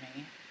calling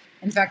me?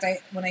 In fact,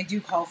 when I do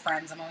call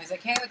friends, I'm always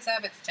hey, what's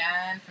up? It's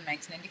Jen from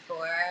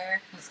 1994.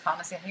 I'm just calling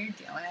to see how you're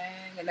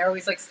doing. And they're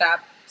always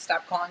stop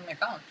calling my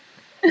phone.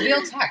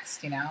 We'll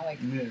text, yeah.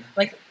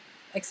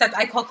 Except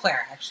I call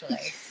Claire,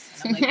 actually.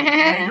 And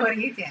I'm what are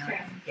you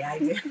doing? Yeah, I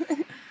do.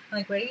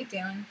 I'm what are you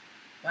doing?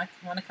 Want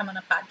to come on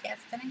a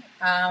podcast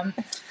tonight?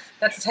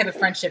 That's the type of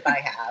friendship I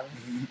have.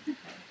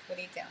 What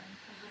are you doing?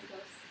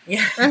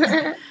 Yeah.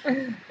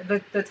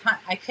 the time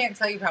I can't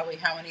tell you probably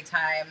how many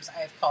times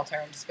I've called her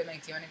and just been do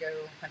you want to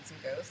go hunt some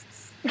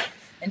ghosts?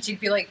 And she'd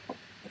be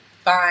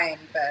fine,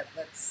 but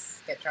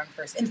let's get drunk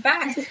first. In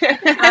fact,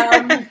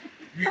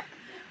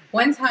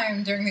 one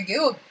time during the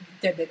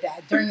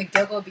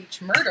Gilgo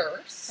Beach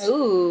murders,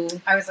 ooh,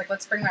 I was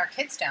let's bring our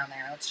kids down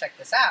there. Let's check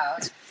this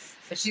out.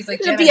 But she's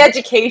it'll be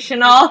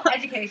educational.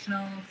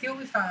 Educational. See what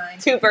we find.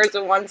 2 birds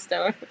with 1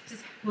 stone.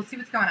 We'll see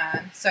what's going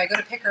on. So I go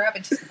to pick her up,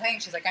 and she's complaining.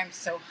 She's I'm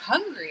so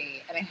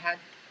hungry. And I had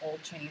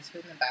old Chinese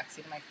food in the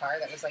backseat of my car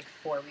that was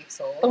 4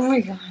 weeks old. Oh, my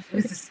God. It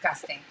was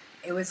disgusting.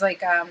 It was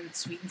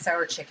sweet and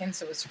sour chicken,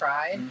 so it was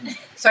fried.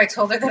 So I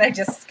told her that I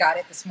just got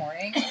it this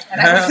morning.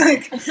 And I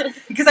was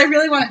because I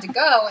really wanted to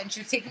go, and she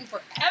was taking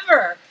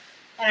forever.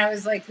 And I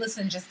was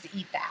listen, just to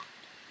eat that.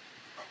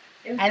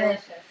 It was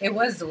delicious. It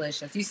was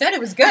delicious. You said it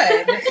was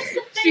good.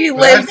 She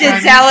lived to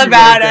tell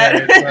about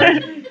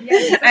it.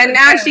 Yeah, and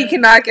now she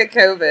cannot get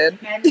COVID.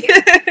 And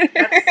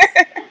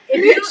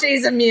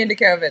she's immune to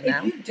COVID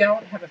now. If you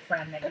don't have a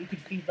friend that you could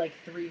feed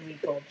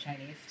 3-week-old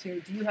Chinese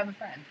to, do you have a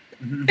friend?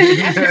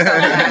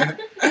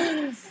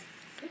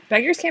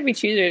 Beggars can't be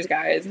choosers,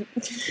 guys.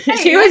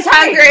 She was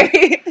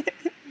hungry.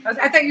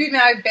 I thought you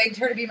meant I begged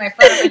her to be my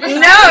friend. No, she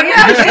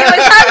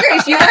was hungry.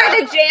 She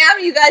wanted to jam.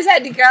 You guys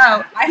had to go.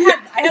 I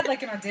had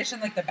an audition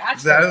The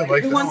Bachelor.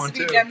 Who wants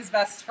to be Jen's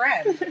best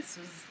friend? It's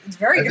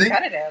very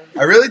competitive.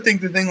 I really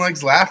think the thing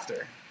likes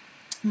laughter.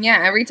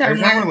 Yeah, every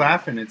time we're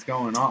laughing, it's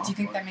going off. Do you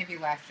think that maybe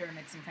laughter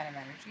emits some kind of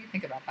energy?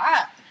 Think about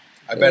that.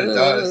 I bet it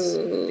does.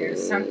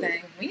 There's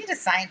something. We need a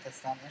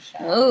scientist on this show.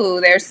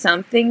 Oh, there's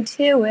something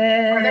to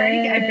it. Are there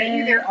any? I bet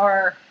you there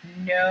are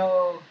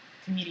no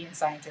comedian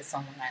scientists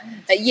on Long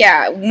Island.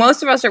 Yeah,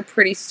 most of us are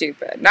pretty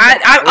stupid.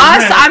 Not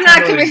us. I'm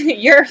not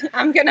comedian.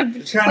 I'm gonna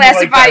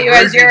classify you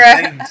as you're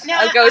a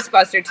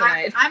Ghostbuster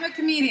tonight. I'm a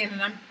comedian,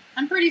 and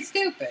I'm pretty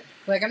stupid.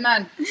 I'm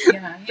not.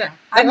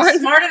 I'm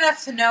smart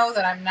enough to know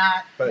that I'm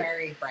not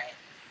very bright.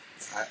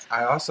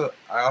 I also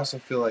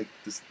feel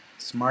the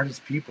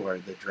smartest people are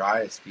the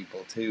driest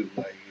people too.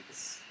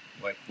 It's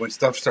when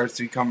stuff starts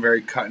to become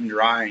very cut and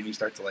dry, and you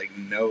start to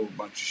know a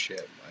bunch of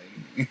shit.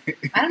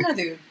 I don't know,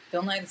 dude.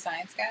 Bill Nye the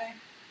Science Guy.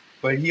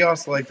 But he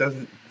also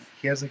doesn't.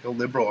 He has a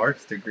liberal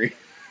arts degree.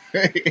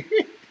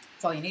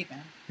 That's all you need,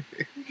 man.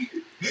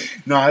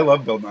 No, I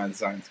love Bill Nye the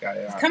Science Guy.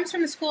 It comes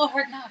from the School of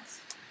Hard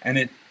Knocks.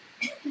 And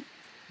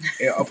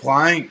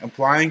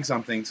applying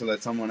something so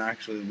that someone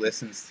actually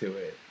listens to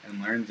it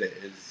and learns it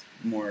is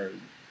more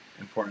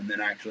important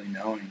than actually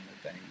knowing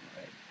the thing.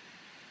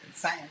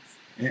 Science.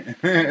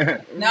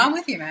 No, I'm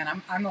with you,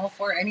 man. I'm all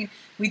for it. I mean,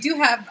 we do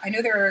have. I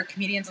know there are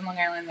comedians on Long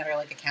Island that are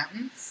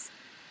accountants.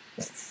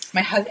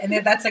 My husband,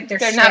 and that's they're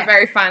shit. Not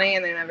very funny,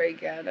 and they're not very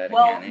good at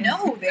accounting.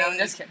 No, I'm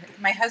just kidding.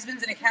 My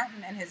husband's an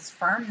accountant, and his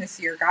firm this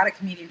year got a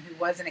comedian who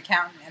was an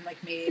accountant and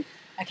made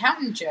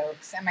accountant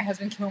jokes. And my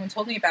husband came home and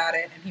told me about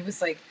it, and he was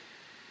he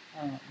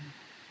was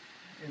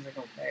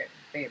oh,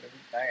 babe, it was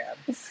bad.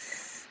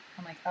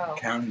 I'm oh.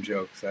 Accounting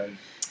jokes.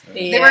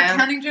 They were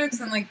accounting jokes,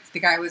 and the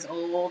guy was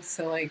old,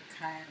 so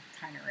kind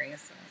of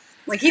racist.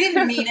 He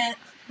didn't mean it.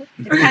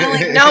 It's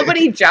kind of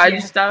nobody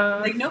judged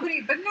them.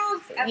 Nobody, but no.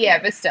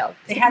 But still,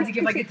 they had to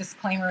give a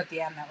disclaimer at the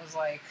end that was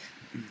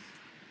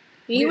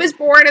he was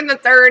born in the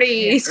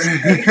 30s.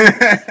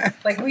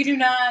 We do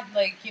not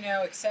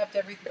accept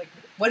everything.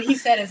 What he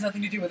said has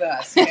nothing to do with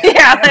us.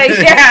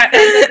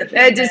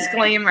 A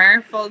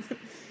disclaimer.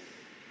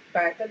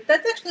 But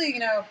that's actually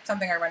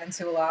something I run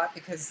into a lot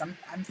because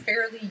I'm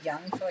fairly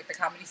young for the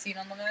comedy scene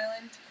on Long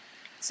Island.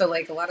 So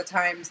a lot of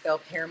times they'll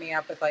pair me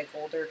up with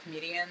older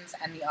comedians,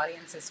 and the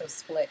audience is so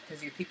split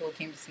because you have people who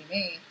came to see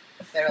me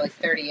that are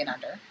 30 and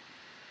under,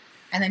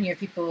 and then you have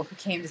people who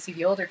came to see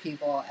the older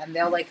people, and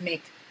they'll make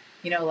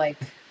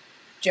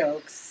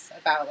jokes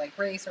about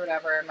race or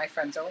whatever, and my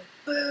friends are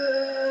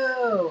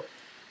boo.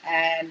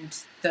 and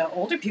the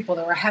older people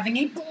that were having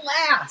a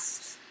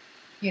blast.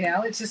 You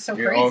know, it's just so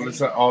crazy.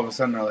 All of a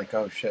sudden, they're like,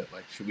 "Oh shit!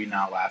 Like, should we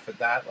not laugh at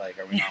that? Like,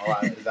 are we not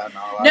allowed? Is that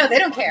not allowed?" No, they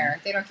don't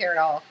care. They don't care at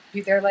all.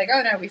 They're like,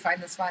 "Oh no, we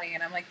find this funny,"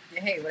 and I'm like,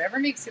 "Hey, whatever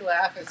makes you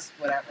laugh is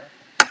whatever."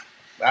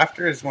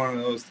 Laughter is one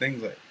of those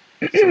things. Like,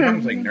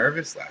 sometimes like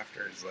nervous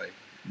laughter is like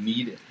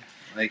needed.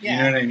 Like, you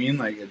know what I mean?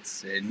 Like,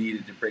 it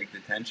needed to break the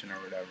tension or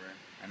whatever.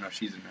 I know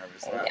she's a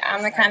nervous laugher. Yeah,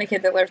 I'm the kind of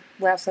kid that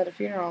laughs at a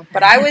funeral.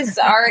 But I was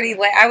already,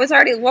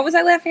 what was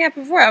I laughing at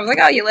before? I was like,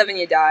 oh, you live and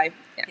you die.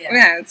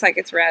 Yeah, it's like,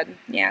 it's red.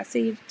 Yeah,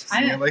 see.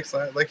 Samir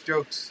likes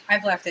jokes.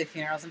 I've laughed at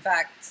funerals. In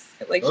fact,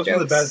 those are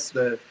the best,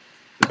 the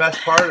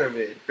best part of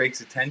it. It breaks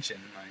the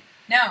tension. Like,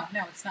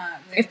 no, it's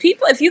not. If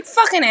you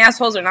fucking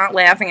assholes are not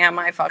laughing at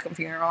my fucking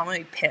funeral, I'm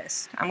going to be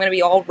pissed. I'm going to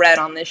be all red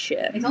on this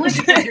shit. It's only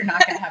because you're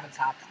not going to have a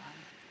top on.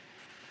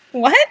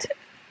 What?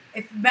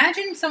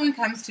 Imagine someone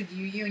comes to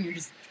view you and you're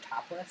just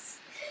topless.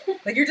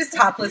 Like, you're just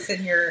topless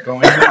in your... I'm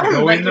going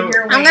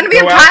to be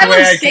a pile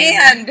of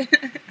sand.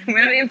 I'm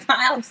going to be a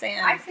pile of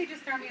sand. I say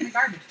just throw me in the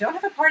garbage. Don't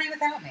have a party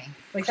without me.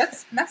 Like,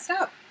 that's messed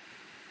up.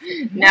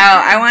 No,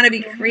 I want to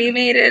be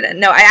cremated.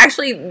 No, I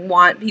actually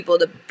want people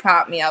to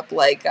prop me up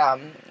like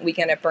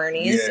Weekend at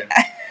Bernie's.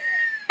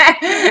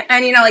 Yeah.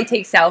 And, you know, like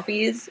take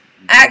selfies.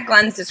 At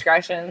Glen's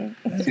discretion.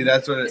 See,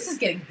 that's what this is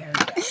getting very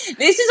bad.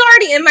 This is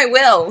already in my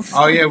wills.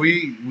 Oh yeah,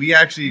 we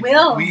actually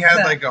wills, we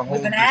had like a whole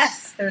with an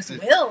S. There's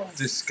wills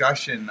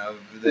discussion of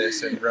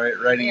this and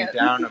writing it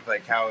down of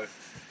like how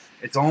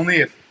it's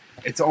only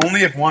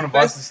if one of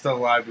us is still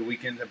alive the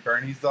Weekend at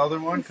Bernie's the other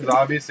one, because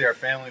obviously our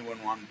family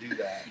wouldn't want to do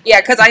that.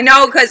 Yeah, because I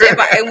know, because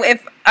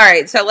if all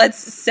right, so let's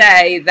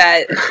say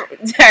that all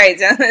right,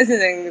 so this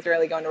is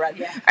really going to red.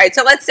 Yeah. All right,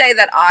 so let's say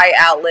that I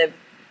outlive.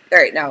 All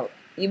right, no.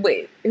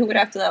 Wait, who would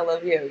have to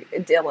outlive you?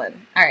 Dylan.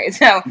 All right,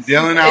 so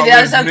Dylan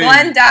outlives so me.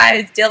 Glenn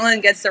dies.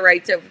 Dylan gets the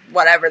right to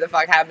whatever the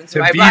fuck happens to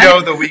my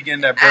veto body. the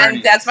Weekend at Bernie's.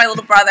 And that's my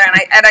little brother,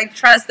 and I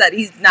trust that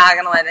he's not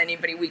gonna let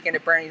anybody Weekend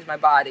at Bernie's my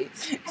body.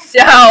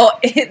 So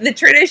the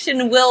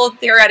tradition will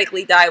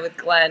theoretically die with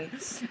Glenn,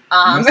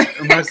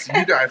 unless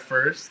you die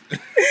first. Well,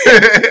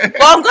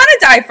 I'm gonna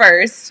die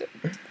first.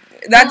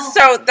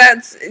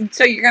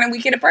 So you're gonna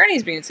Weekend at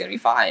Bernie's me. It's gonna be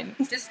fine.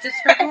 Just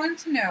for everyone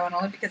to know, and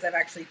only because I've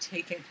actually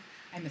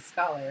I'm a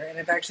scholar, and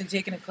I've actually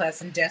taken a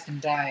class in death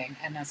and dying,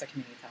 and that's a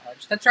community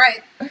college. That's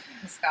right, I'm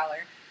a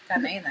scholar. Got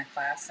an A in that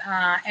class.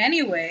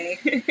 Anyway,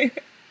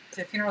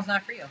 the funeral's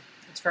not for you.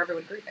 It's for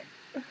everyone grieving.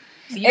 So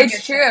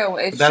it's true.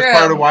 It's that's true.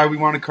 Part of why we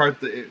want to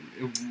cart the.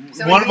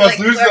 So one of us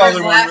loses the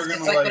other one. We're gonna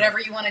it's like whatever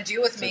you want to do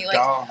with me, like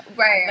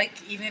right. Like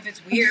even if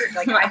it's weird,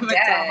 like I'm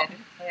dead.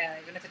 Yeah,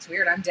 even if it's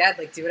weird, I'm dead.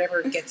 Like do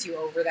whatever gets you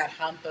over that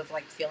hump of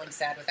like feeling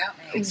sad without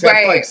me.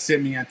 Except like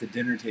sit me at the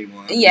dinner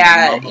table.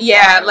 Yeah.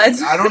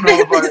 Let's. I don't know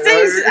if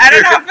I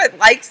don't know if it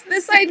likes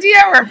this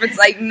idea or if it's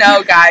like,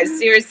 no, guys,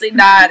 seriously,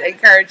 not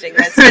encouraging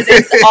this because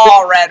it's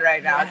all red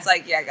right now. It's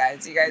like, yeah,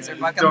 guys, you guys are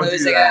fucking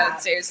losing it.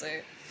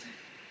 Seriously,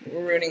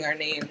 we're ruining our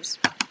names.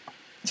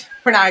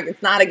 We're not.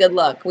 It's not a good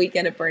look.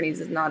 Weekend at Bernie's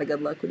is not a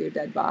good look with your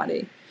dead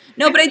body.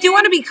 No, but I do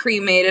want to be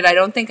cremated. I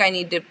don't think I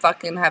need to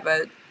fucking have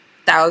a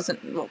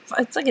 $1,000. Well,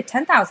 it's like a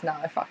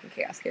 $10,000 fucking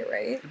casket,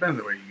 right? Depends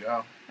on where you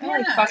go. Yeah,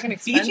 like fucking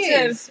expensive.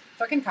 BJ's,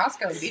 fucking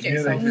Costco and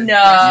BJ's. Yeah, No.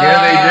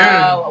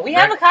 Yeah, they do. We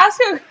have a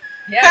Costco.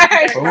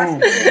 Yeah. Boom.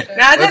 Let's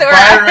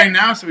buy it right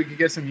now so we can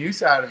get some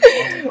use out of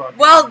it.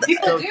 Well,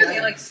 people do.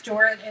 They like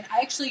store it, and I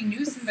actually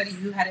knew somebody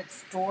who had it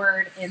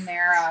stored in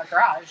their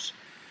garage.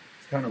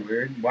 Kind of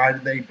weird. Why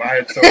did they buy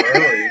it so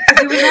early?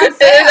 It was on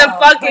sale. It was a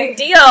fucking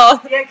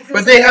deal. Yeah,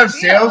 but they have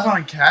sales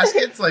on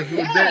caskets? Like,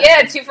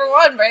 yeah, 2 for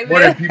 1, right?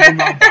 What, are people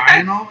not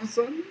buying all of a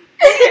sudden?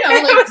 You know,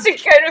 like, it was a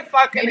kind of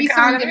fucking maybe economy.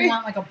 someone didn't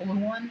want like a blue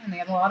one, and they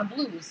have a lot of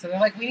blues, so they're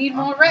like, we need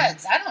more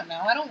reds. I don't know.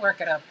 I don't work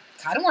at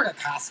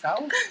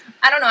Costco.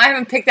 I don't know. I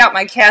haven't picked out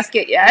my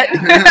casket yet.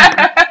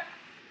 Yeah.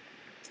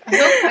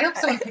 I hope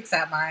someone picks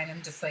out mine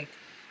and just like,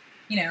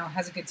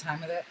 has a good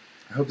time with it.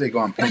 I hope they go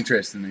on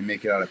Pinterest and they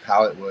make it out of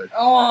pallet wood.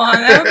 Oh,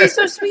 that would be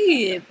so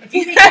sweet.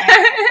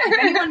 If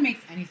anyone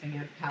makes anything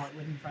out of pallet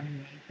wood in front of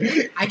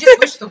me, I just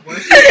wish the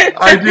worst.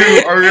 I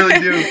do. I really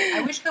do.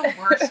 I wish the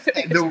worst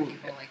things for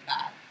people like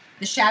that.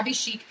 The shabby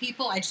chic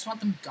people, I just want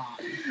them gone.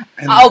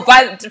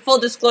 By full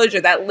disclosure,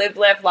 that live,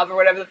 laugh, love, or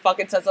whatever the fuck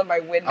it says on my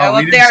window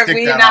up there,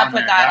 we did not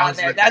put that on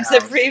there. That's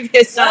the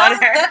previous one.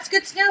 That's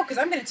good to know, because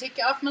I'm going to take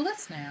you off my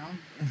list now.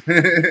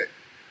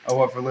 Oh,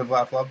 what, for live,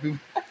 laugh, love people?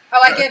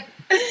 Oh, I get...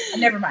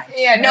 Never mind.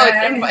 Yeah, no,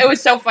 it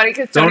was so funny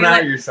because Don't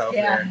out yourself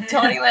there.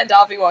 Tony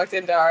Landolfi walked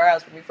into our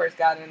house when we first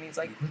got in, and he's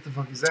like, what the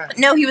fuck is that?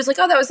 No, he was like,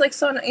 oh, that was like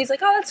so nice. He's like,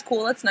 oh, that's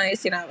cool, that's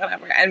nice,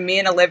 whatever. And me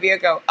and Olivia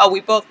go, oh,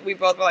 we both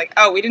were like,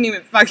 oh, we didn't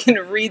even fucking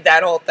read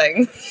that whole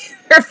thing.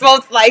 We're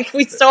both like,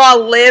 we saw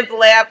live,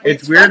 laugh.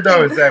 It's weird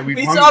though, is that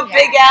we saw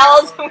big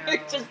L's, and we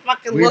just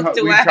fucking looked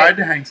away. We tried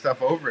to hang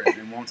stuff over it, and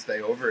it won't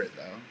stay over it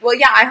though. Well,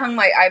 yeah,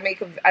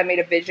 I made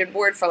a vision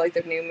board for like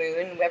the new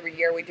moon. Every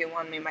year we do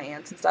one, me and my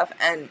aunts and stuff,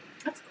 and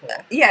that's cool.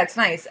 Yeah, it's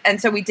nice.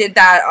 And so we did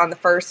that on the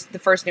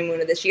first new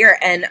moon of this year,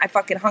 and I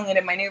fucking hung it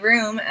in my new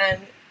room,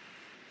 and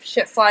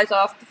shit flies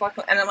off the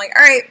fucking, and I'm like,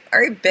 all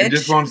right, bitch. It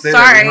just won't stay there.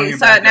 We hung Sorry. it So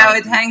back now up.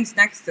 it hangs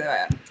next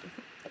to it.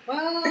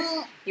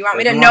 Well, You want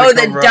me They to want know to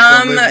the cover up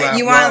dumb? the live, laugh,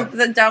 You want love.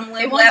 the dumb They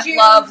live, want laugh, you-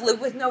 love, live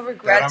with no I'm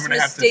regrets, gonna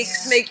have to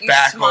mistakes make you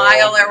spackle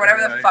smile, or over,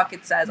 whatever the like- fuck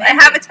it says. I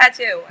Mandy, have a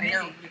tattoo. I Mandy,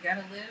 know. you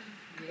gotta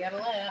live, you gotta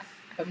laugh,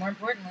 but more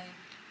importantly,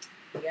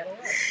 you gotta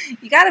love.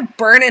 You gotta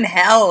burn in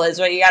hell is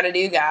what you gotta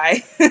do,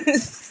 guys.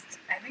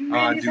 I think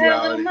Mandy's had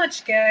a little duality.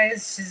 much,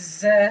 guys.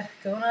 She's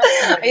going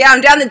on. Yeah,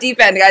 I'm down the deep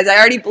end, guys. I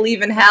already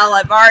believe in hell.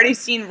 I've already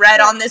seen red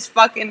on this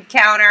fucking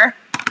counter.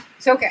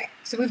 So okay,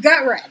 so we've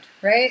got red,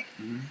 right?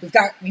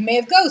 Mhm. We may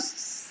have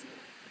ghosts.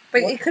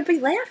 But What? it could be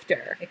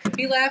laughter. It could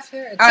be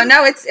laughter. Oh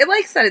no, it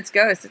likes that it's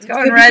ghost. It's It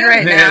going could be red ghost.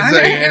 right Yeah, now. it's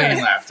like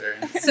any laughter.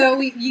 So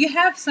you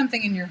have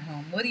something in your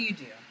home. What do you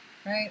do?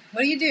 Right?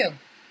 What do you do?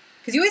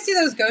 Because you always see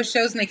those ghost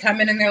shows and they come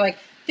in and they're like,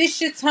 "This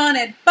shit's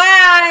haunted.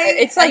 Bye."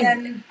 It's like,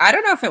 And then, I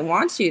don't know if it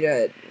wants you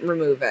to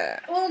remove it.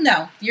 well,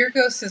 no, your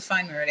ghost is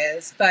fine where it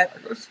is, but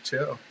Just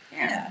chill.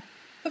 yeah.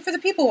 But for the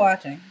people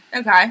watching,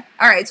 Okay.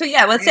 All right. So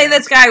yeah, let's say Yeah.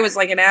 this guy was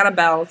like an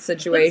Annabelle let's say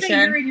situation.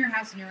 you're in your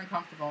house and you're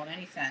uncomfortable in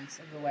any sense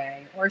of the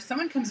way, or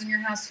someone comes in your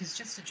house who's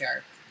just a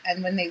jerk,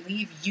 and when they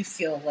leave, you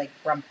feel like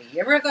grumpy.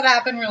 You ever have that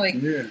happen where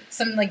like Yeah.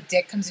 some like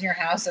dick comes in your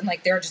house and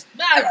like they're just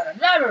rah, rah,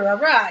 rah, rah, rah,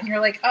 rah, and you're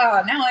like,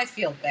 oh, now I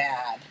feel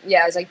bad.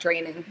 Yeah, it's like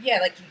draining.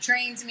 Yeah, like you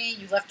drained me.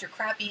 You left your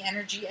crappy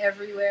energy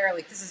everywhere.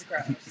 Like this is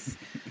gross.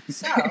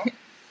 So,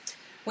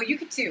 what you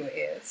could do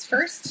is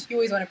first, you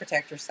always want to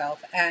protect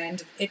yourself,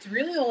 and it's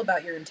really all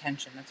about your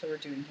intention. That's what we're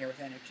doing here with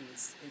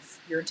energies is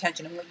your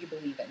intention and what you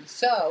believe in.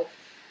 So,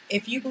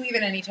 if you believe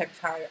in any type of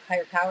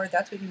higher power,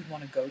 that's what you would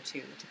want to go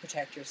to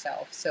protect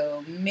yourself.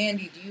 So,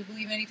 Mandy, do you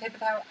believe in any type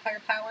of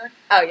higher power?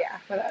 Oh yeah,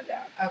 without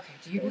doubt. Okay.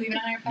 Do you believe in a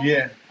higher power?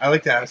 Yeah, I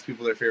like to ask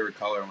people their favorite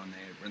color when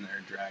they're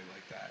drag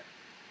like that.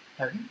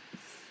 Pardon?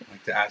 I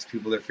like to ask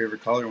people their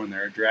favorite color when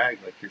they're a drag,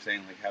 like you're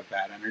saying, like have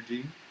bad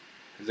energy.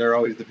 Because they're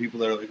always the people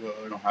that are like,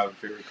 oh, I don't have a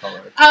favorite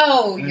color.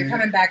 Oh, you're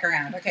coming back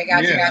around. Okay,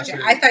 gotcha, Yeah, gotcha.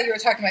 that's it. I thought you were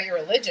talking about your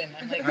religion.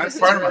 I'm like, That's this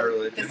part is of my a-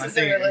 religion. This I is a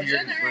think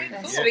religion, you're- all right,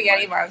 yeah. cool.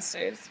 Spaghetti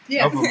monsters.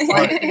 Yeah, No, but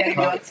spaghetti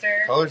color-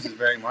 monster. Colors is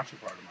very much a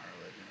part of my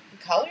religion.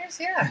 Colors,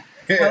 yeah.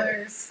 Yeah.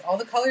 Colors, all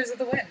the colors of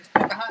the wind.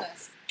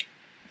 Pocahontas.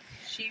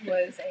 She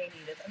was a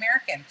Native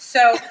American.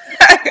 So,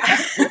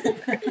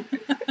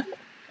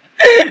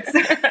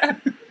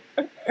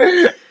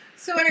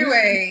 so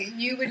anyway,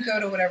 you would go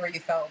to whatever you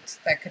felt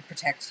that could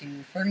protect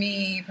you. For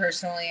me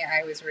personally,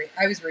 I was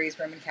raised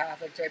Roman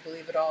Catholic. Do I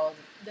believe it all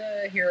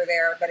here or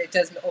there? But it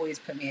doesn't always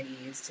put me at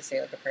ease to say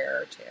like a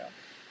prayer or two.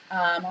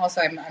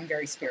 Also, I'm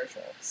very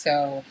spiritual,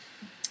 so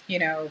you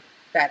know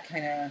that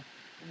kind of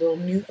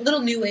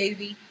little new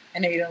wavy. I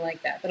know you don't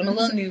like that, but I'm a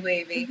little new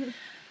wavy.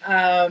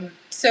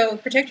 So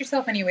protect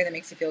yourself any way that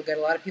makes you feel good.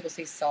 A lot of people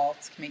say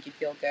salt can make you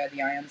feel good.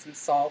 The ions in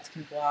salt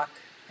can block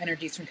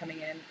energies from coming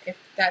in. If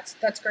that's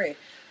great.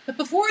 But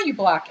before you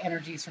block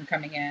energies from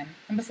coming in,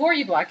 and before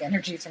you block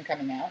energies from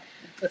coming out,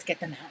 let's get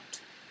them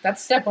out.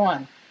 That's step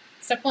one.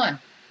 Step one,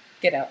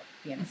 get out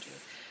the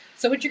energies.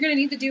 So what you're going to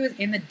need to do is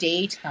in the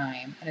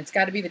daytime, and it's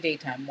got to be the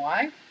daytime.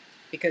 Why?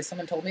 Because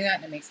someone told me that,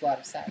 and it makes a lot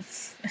of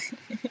sense.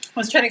 I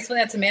was trying to explain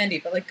that to Mandy,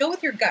 but like go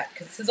with your gut,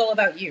 because this is all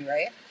about you,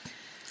 right?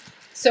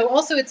 So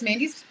also it's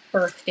Mandy's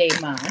birthday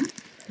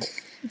month.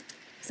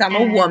 Because I'm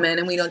a woman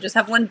and we don't just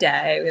have one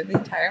day, we have the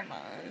entire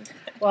month.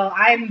 Well,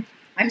 I'm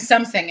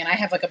something, and I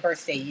have like a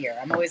birthday year.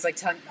 I'm always like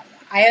telling,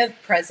 I have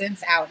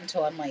presents out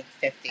until I'm like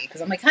 50, because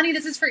I'm like, honey,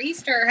 this is for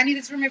Easter. Honey,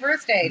 this is for my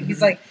birthday. And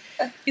he's like,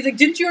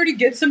 didn't you already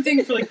get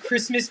something for like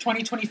Christmas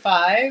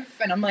 2025?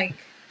 And I'm like,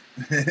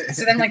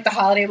 so then like the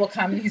holiday will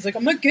come, and he's like,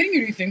 I'm not getting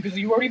you anything because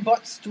you already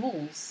bought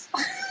stools.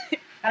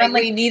 And I'm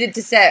like, we needed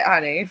to sit,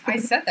 honey. I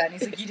said that, and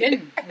he's like, you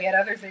didn't. We had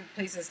other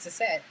places to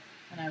sit.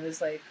 And I was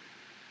like,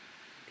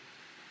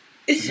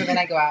 so then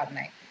I go out and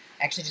I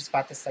actually just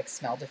bought this like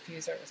smell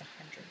diffuser. It was $100.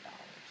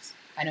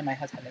 I know my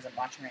husband isn't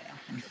watching right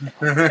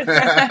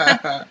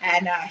now.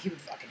 And he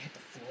would fucking hit the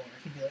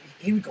floor.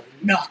 He would go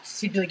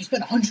nuts. He'd be like, you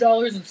spent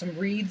 $100 on some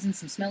reeds and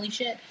some smelly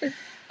shit.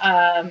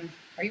 Are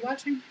you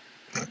watching?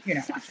 You're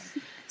not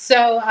watching.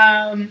 So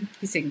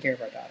he's taking care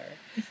of our daughter.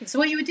 So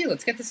what you would do,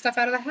 let's get this stuff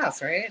out of the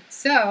house, right?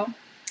 So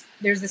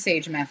there's the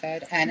sage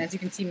method. And as you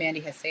can see,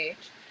 Mandy has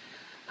sage,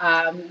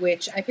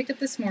 which I picked up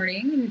this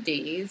morning in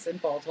Days in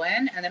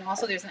Baldwin. And then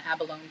also there's an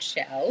abalone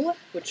shell,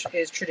 which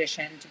is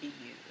tradition to be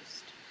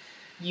used.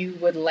 You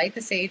would light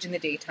the sage in the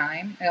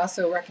daytime. I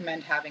also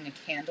recommend having a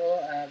candle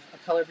of a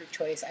color of your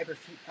choice.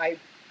 I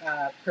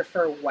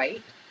prefer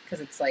white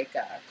because it's like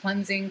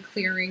cleansing,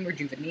 clearing,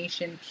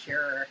 rejuvenation,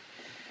 pure.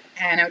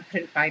 And I would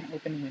put it by an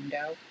open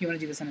window. You want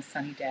to do this on a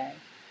sunny day.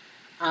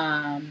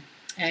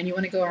 And you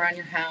want to go around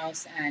your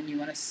house and you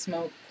want to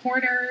smoke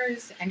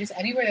corners and just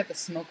anywhere that the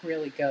smoke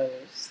really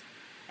goes.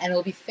 And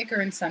it'll be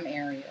thicker in some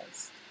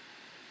areas.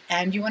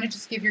 And you want to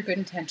just give your good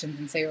intentions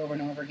and say over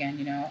and over again,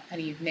 you know,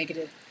 anything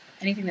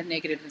that's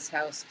negative in this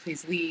house,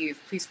 please leave.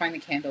 Please find the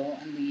candle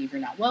and leave.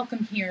 You're not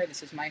welcome here.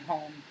 This is my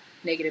home.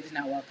 Negative is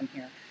not welcome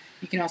here.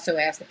 You can also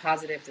ask the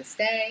positive to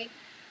stay.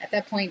 At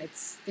that point,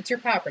 it's your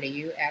property.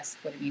 You ask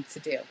what it needs to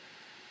do.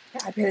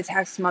 I pay the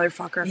tax,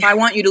 motherfucker. If I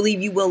want you to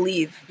leave, you will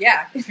leave.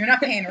 Yeah, if you're not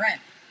paying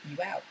rent, you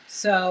out.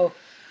 So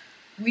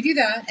we do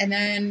that, and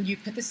then you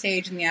put the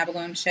sage in the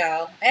abalone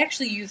shell. I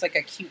actually use like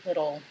a cute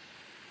little.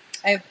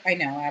 I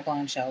know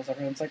abalone shells.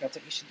 Everyone's like, that's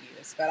what you should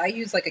use, but I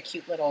use like a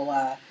cute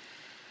little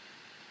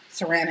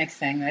ceramic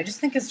thing that I just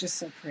think is just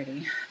so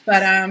pretty.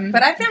 But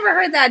I've never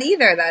heard that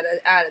either.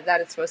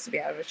 That it's supposed to be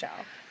out of a shell.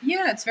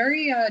 Yeah, it's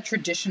very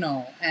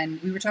traditional,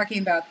 and we were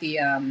talking about the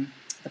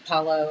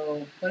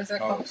Palo. What is that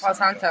called? Palo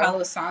Santo.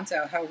 Palo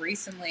Santo. How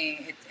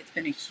recently it's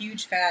been a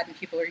huge fad, and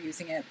people are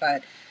using it,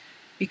 but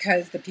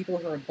because the people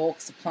who are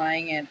bulk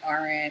supplying it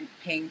aren't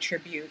paying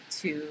tribute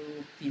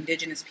to the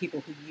indigenous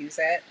people who use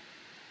it,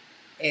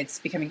 it's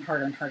becoming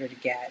harder and harder to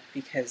get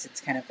because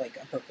it's kind of like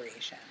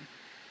appropriation.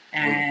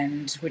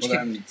 And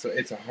so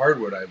it's a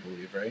hardwood, I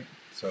believe, right?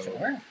 So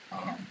sure.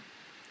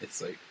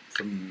 It's like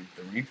from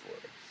the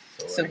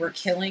rainforest. So we're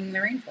killing the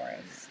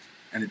rainforest.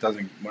 And it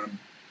doesn't.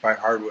 By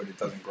hardwood, it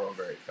doesn't grow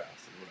very fast.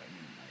 Is what I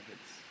mean. Like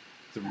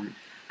it's a root.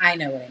 I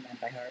know what I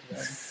meant by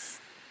hardwood.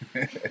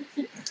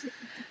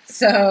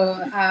 So,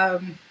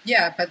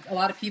 yeah, but a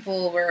lot of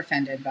people were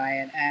offended by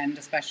it, and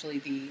especially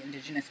the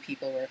indigenous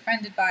people were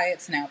offended by it,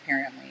 so now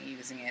apparently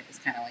using it is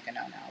kind of like a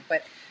no-no.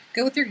 But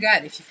go with your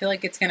gut. If you feel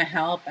like it's going to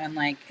help and,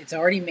 like, it's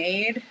already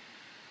made,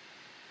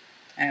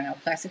 I don't know,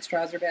 plastic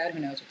straws are bad, who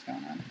knows what's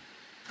going on.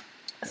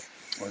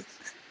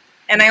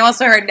 And I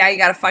also heard now you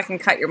gotta fucking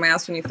cut your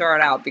mask when you throw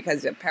it out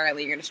because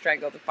apparently you're gonna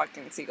strangle the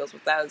fucking seagulls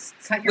with those.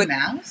 Cut your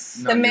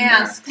mouse? The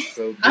mask.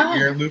 So the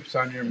ear loops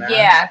on your mask.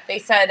 Yeah, they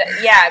said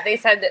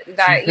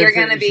that you're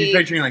gonna be. She's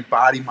picturing like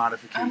body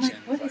modification. I'm like,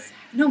 what is that?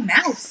 No,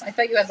 mouse. I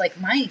thought you had like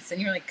mice,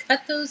 and you're like,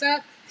 cut those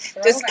up.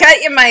 Just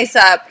cut your mice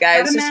up,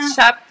 guys. Just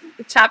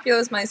chop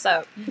those mice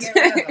up. You get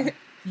rid of them.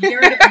 You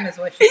get rid of them is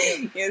what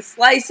you do. You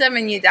slice them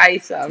and you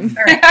dice them.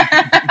 All right.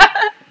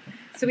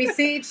 So we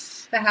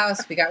saged the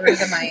house. We got rid of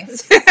the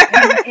mice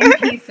in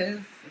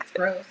pieces. It's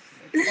gross.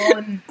 It's all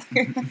in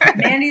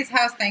Mandy's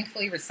house.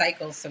 Thankfully,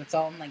 recycles, so it's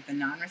all in like the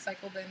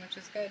non-recycle bin, which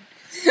is good.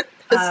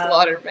 The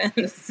slaughter bin.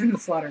 This is in the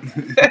slaughter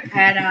bin.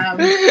 And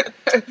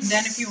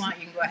then, if you want,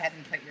 you can go ahead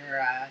and put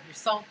your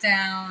salt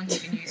down. You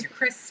can use your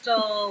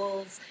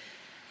crystals.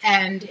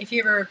 And if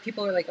you ever,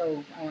 people are like,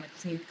 oh, I want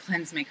to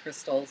cleanse my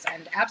crystals,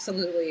 and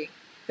absolutely,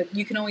 but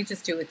you can always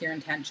just do it with your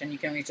intention. You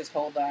can always just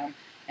hold them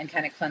and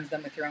kind of cleanse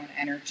them with your own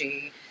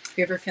energy. If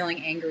you're ever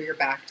feeling angry or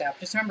backed up,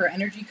 just remember,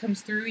 energy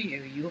comes through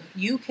you.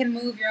 You can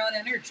move your own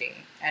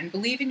energy, and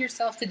believe in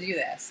yourself to do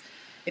this.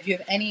 If you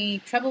have any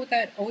trouble with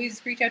that,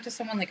 always reach out to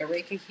someone like a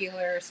Reiki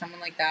healer or someone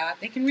like that.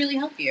 They can really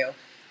help you.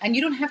 And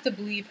you don't have to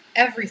believe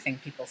everything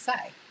people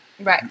say.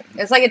 Right.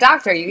 It's like a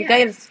doctor. You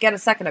get a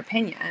second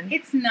opinion.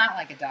 It's not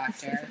like a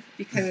doctor,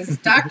 because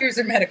doctors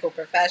are medical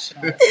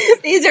professionals.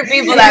 These are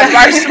people that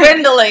are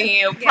swindling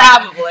you,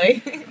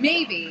 probably.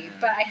 Maybe,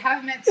 but I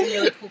have met some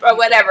really cool people. But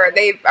whatever.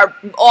 They are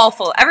all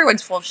full.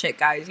 Everyone's full of shit,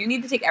 guys. You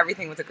need to take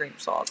everything with a grain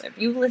of salt. If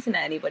you listen to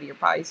anybody, you're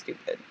probably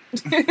stupid.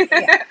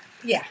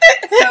 Yeah.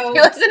 So if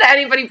you listen to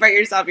anybody but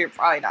yourself, you're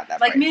probably not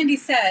that like bright. Mandy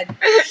said,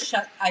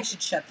 I should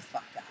shut the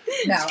fuck up.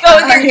 No, just go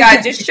with your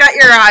gut. Just shut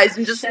your eyes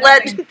and just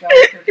let go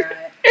with your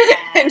gut.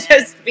 and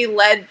just be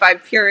led by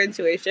pure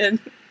intuition.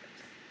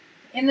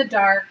 In the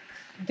dark.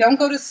 Don't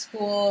go to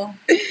school.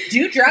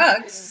 Do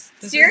drugs.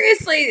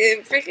 Seriously,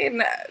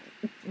 freaking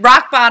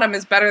rock bottom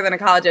is better than a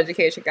college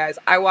education, guys.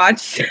 I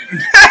watched Judge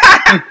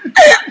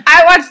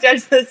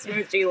the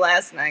Smoochie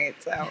last night,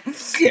 so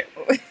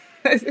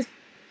it's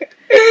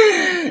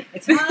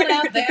hot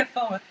out there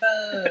for a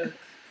thug.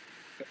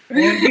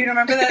 Do you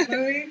remember that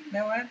movie?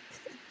 No one?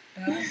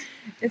 No?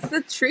 It's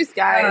the truth,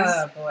 guys.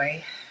 Oh,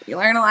 boy. You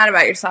learn a lot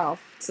about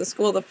yourself. It's the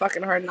school of the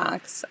fucking hard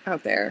knocks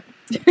out there.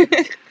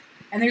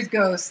 And there's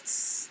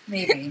ghosts.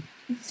 Maybe.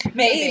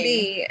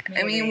 Maybe.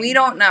 I mean, we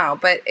don't know,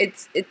 but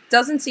it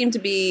doesn't seem to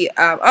be,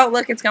 oh,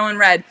 look, it's going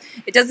red.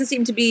 It doesn't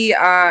seem to be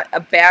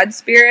a bad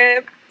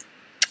spirit.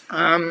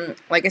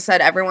 Like I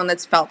said, everyone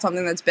that's felt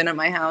something that's been at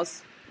my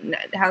house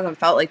hasn't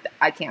felt like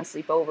I can't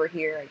sleep over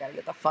here. I gotta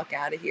get the fuck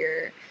out of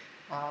here.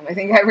 I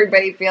think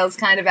everybody feels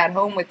kind of at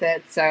home with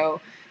it.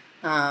 So,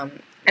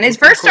 and it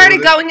first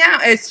started going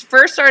out. It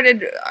first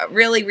started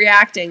really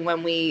reacting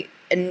when we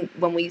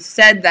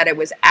said that it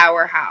was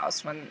our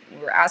house. When we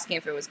were asking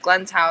if it was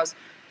Glen's house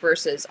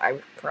versus, I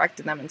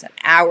corrected them and said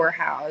our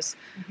house.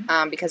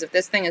 Because if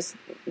this thing is,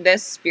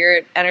 this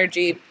spirit,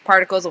 energy,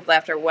 particles of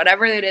laughter,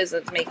 whatever it is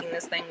that's making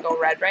this thing go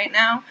red right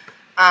now,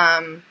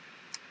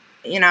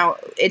 you know,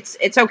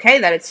 it's okay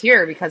that it's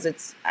here because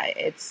it's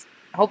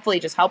hopefully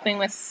just helping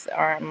with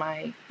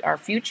our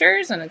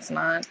futures, and it's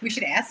not. We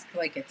should ask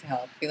like it to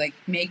help. Be like,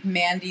 make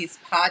Mandy's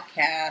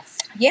podcast.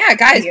 Yeah,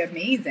 guys, be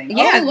amazing.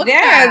 Yeah, look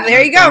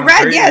there you go,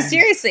 red. Crazy. Yeah,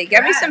 seriously,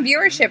 get me some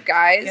viewership,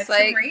 guys. Get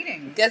like, some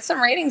ratings. Get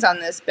some ratings on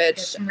this bitch. Get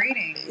some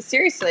ratings.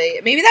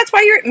 Seriously, maybe that's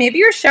why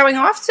you're showing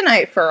off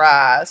tonight for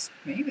us.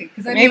 Maybe.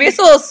 Because Maybe it's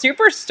a little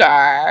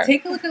superstar.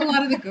 Take a look at a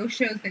lot of the ghost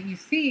shows that you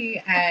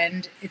see,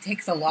 and it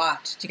takes a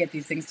lot to get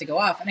these things to go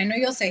off. And I know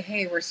you'll say,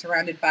 hey, we're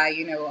surrounded by,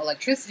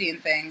 electricity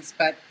and things,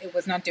 but it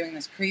was not doing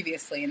this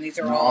previously, and these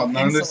are all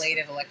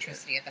insulated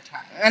electricity at the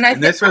time.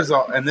 And this was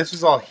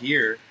all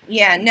here.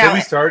 Yeah, no. Until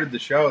we started the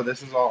show,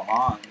 this was all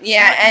on.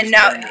 Yeah, and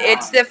no,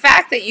 it's the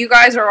fact that you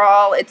guys are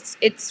all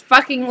it's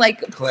fucking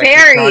like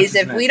fairies.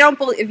 If we don't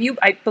believe, if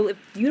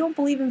you don't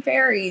believe in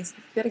fairies,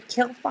 you gotta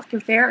kill fucking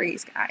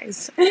fairies,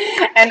 guys.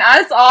 And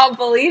us all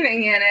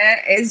believing in it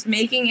is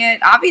making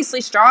it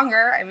obviously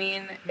stronger. I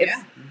mean,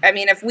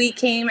 if we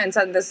came and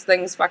said this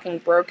thing's fucking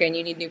broken,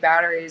 you need new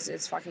batteries,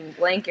 it's fucking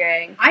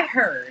blinking. I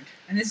heard,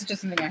 and this is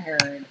just something I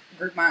heard,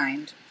 group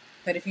mind,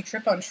 that if you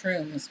trip on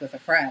shrooms with a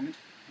friend,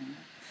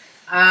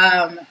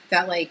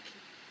 that like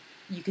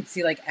you could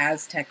see like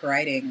Aztec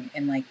writing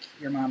in like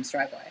your mom's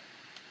driveway.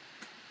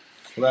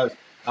 Well,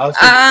 that was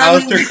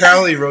Aleister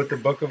Crowley wrote the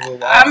Book of the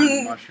Law on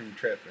the mushroom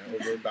trip. It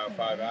was about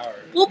 5 hours.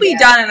 We'll be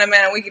done in a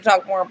minute. We can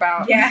talk more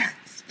about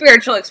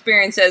spiritual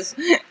experiences.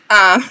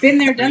 Been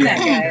there, done that,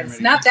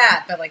 guys. Not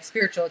that, but like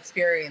spiritual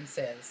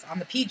experiences on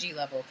the PG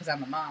level because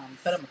I'm a mom,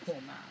 but I'm a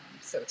cool mom,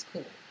 so it's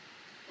cool.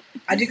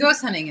 I do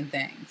ghost hunting and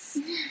things,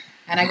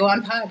 and I go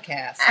on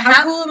podcasts.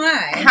 How cool am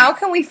I? How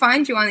can we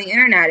find you on the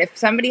internet? If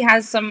somebody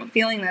has some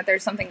feeling that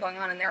there's something going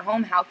on in their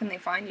home, how can they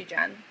find you,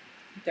 Jen?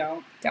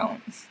 Don't.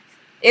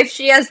 If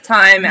she has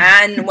time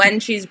and when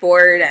she's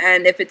bored,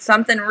 and if it's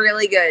something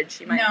really good,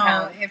 she might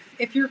come.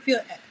 If you're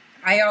feeling...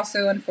 I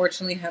also,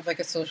 unfortunately, have, like,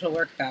 a social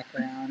work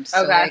background.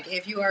 So, like,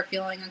 if you are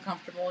feeling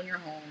uncomfortable in your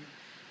home,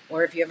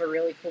 or if you have a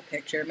really cool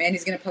picture...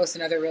 Mandy's going to post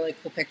another really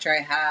cool picture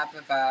I have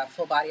of a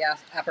full-body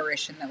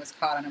apparition that was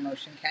caught on a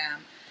motion cam.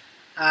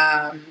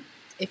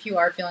 If you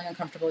are feeling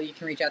uncomfortable, you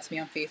can reach out to me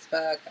on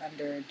Facebook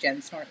under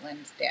Jen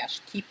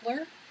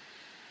Snorteland-Kiepler.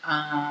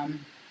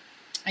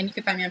 And you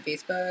can find me on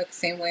Facebook.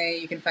 Same way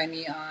you can find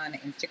me on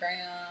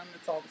Instagram.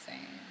 It's all the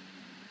same.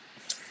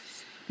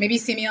 Maybe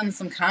see me on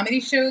some comedy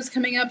shows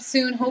coming up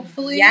soon,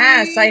 hopefully.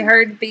 Yes, I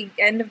heard the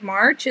end of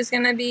March we're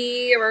going to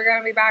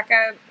be back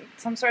at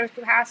some sort of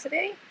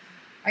capacity.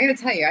 I got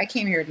to tell you, I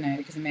came here tonight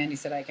because Mandy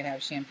said I could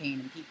have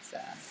champagne and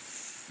pizza.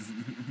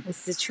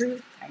 It's the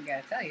truth. I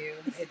got to tell you.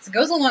 It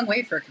goes a long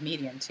way for a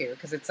comedian, too,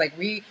 because it's like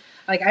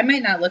I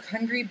might not look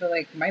hungry, but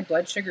like my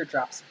blood sugar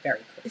drops very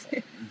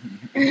quickly.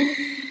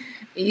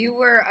 You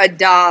were a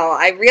doll.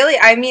 I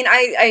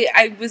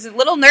was a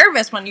little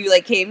nervous when you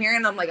like came here,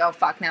 and I'm like, oh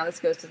fuck, now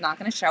this ghost is not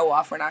going to show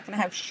off. We're not going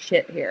to have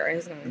shit here.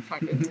 It's going to be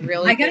fucking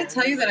really. I got to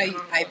tell you that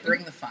I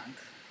bring the funk.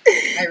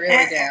 I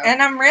really do.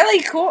 And I'm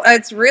really cool.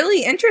 It's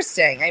really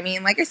interesting. I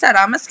mean, like I said,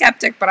 I'm a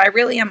skeptic, but I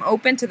really am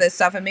open to this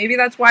stuff, and maybe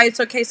that's why it's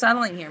okay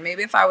settling here.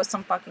 Maybe if I was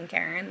some fucking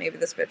Karen, maybe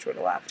this bitch would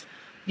have left.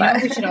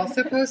 But we should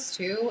also post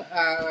too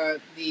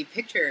the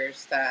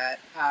pictures that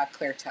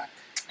Claire took.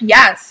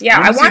 Yes, yeah.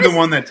 I want to see the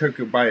one that took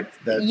a bite.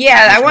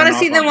 I want to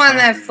see the one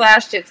that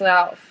flashed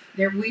itself.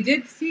 There, we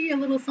did see a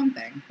little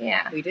something.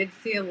 Yeah, we did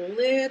see a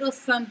little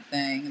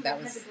something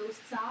that was.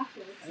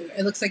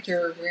 It looks like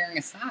you're wearing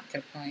a sock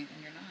at a point,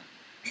 and you're not.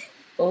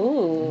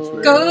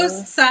 Ooh,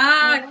 ghost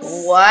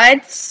socks.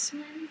 What?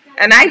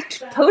 And I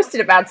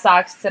posted about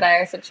socks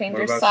today. I said change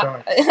your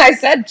socks. I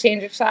said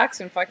change your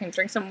socks and fucking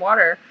drink some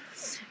water.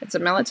 It's a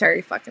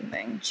military fucking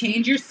thing.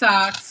 Change your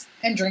socks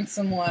and drink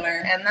some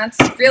water. And that's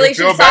really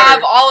should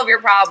solve all of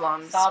your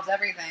problems. Solves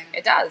everything.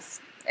 It does.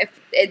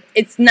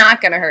 It's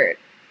not going to hurt.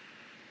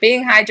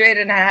 Being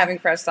hydrated and having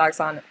fresh socks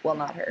on will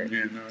not hurt.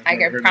 Yeah, no, I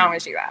can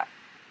promise you that.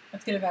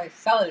 That's good advice.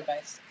 Solid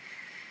advice.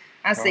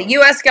 That's the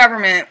U.S.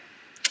 government.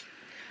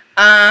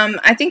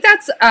 I think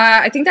that's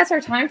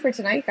our time for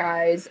tonight,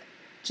 guys.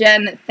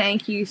 Jen,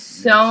 thank you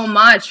so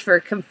much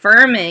for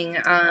confirming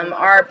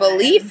our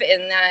belief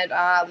in that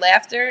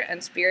laughter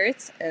and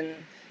spirits and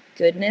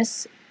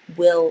goodness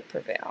will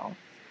prevail.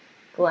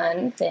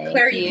 Glenn, thank you.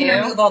 Claire, you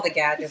can remove all the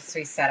gadgets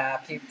we set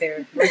up.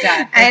 We're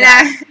done.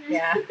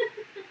 Yeah.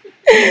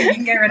 You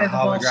can get rid of the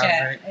bullshit.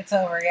 Right? It's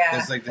over, yeah.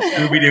 It's like the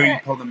Scooby-Doo, you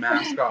pull the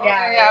mask off.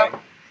 Yeah.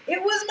 It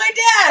was my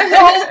dad the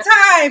whole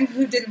time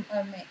who didn't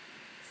love me.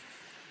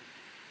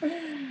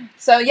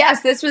 So,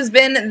 yes, this has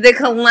been the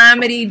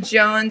Calamity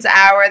Jones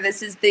Hour.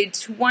 This is the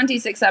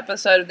 26th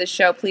episode of the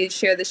show. Please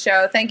share the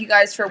show. Thank you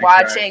guys for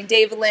watching.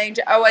 David Lang,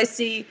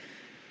 OIC,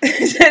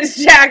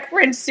 Jack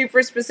Prince,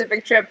 super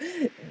specific trip.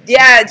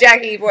 Yeah,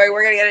 Jackie boy,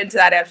 we're going to get into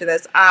that after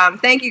this.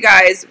 Thank you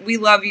guys. We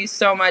love you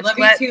so much. Love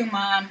you too,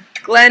 Mom.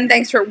 Glenn,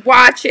 thanks for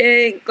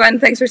watching. Glenn,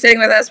 thanks for sitting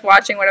with us,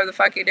 watching whatever the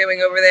fuck you're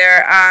doing over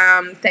there.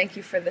 Thank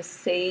you for the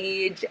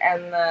sage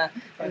and the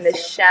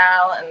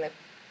shell and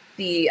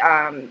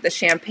the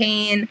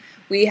champagne.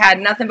 We had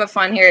nothing but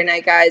fun here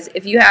tonight, guys.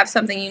 If you have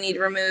something you need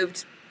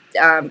removed,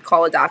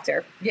 call a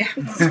doctor. Yeah.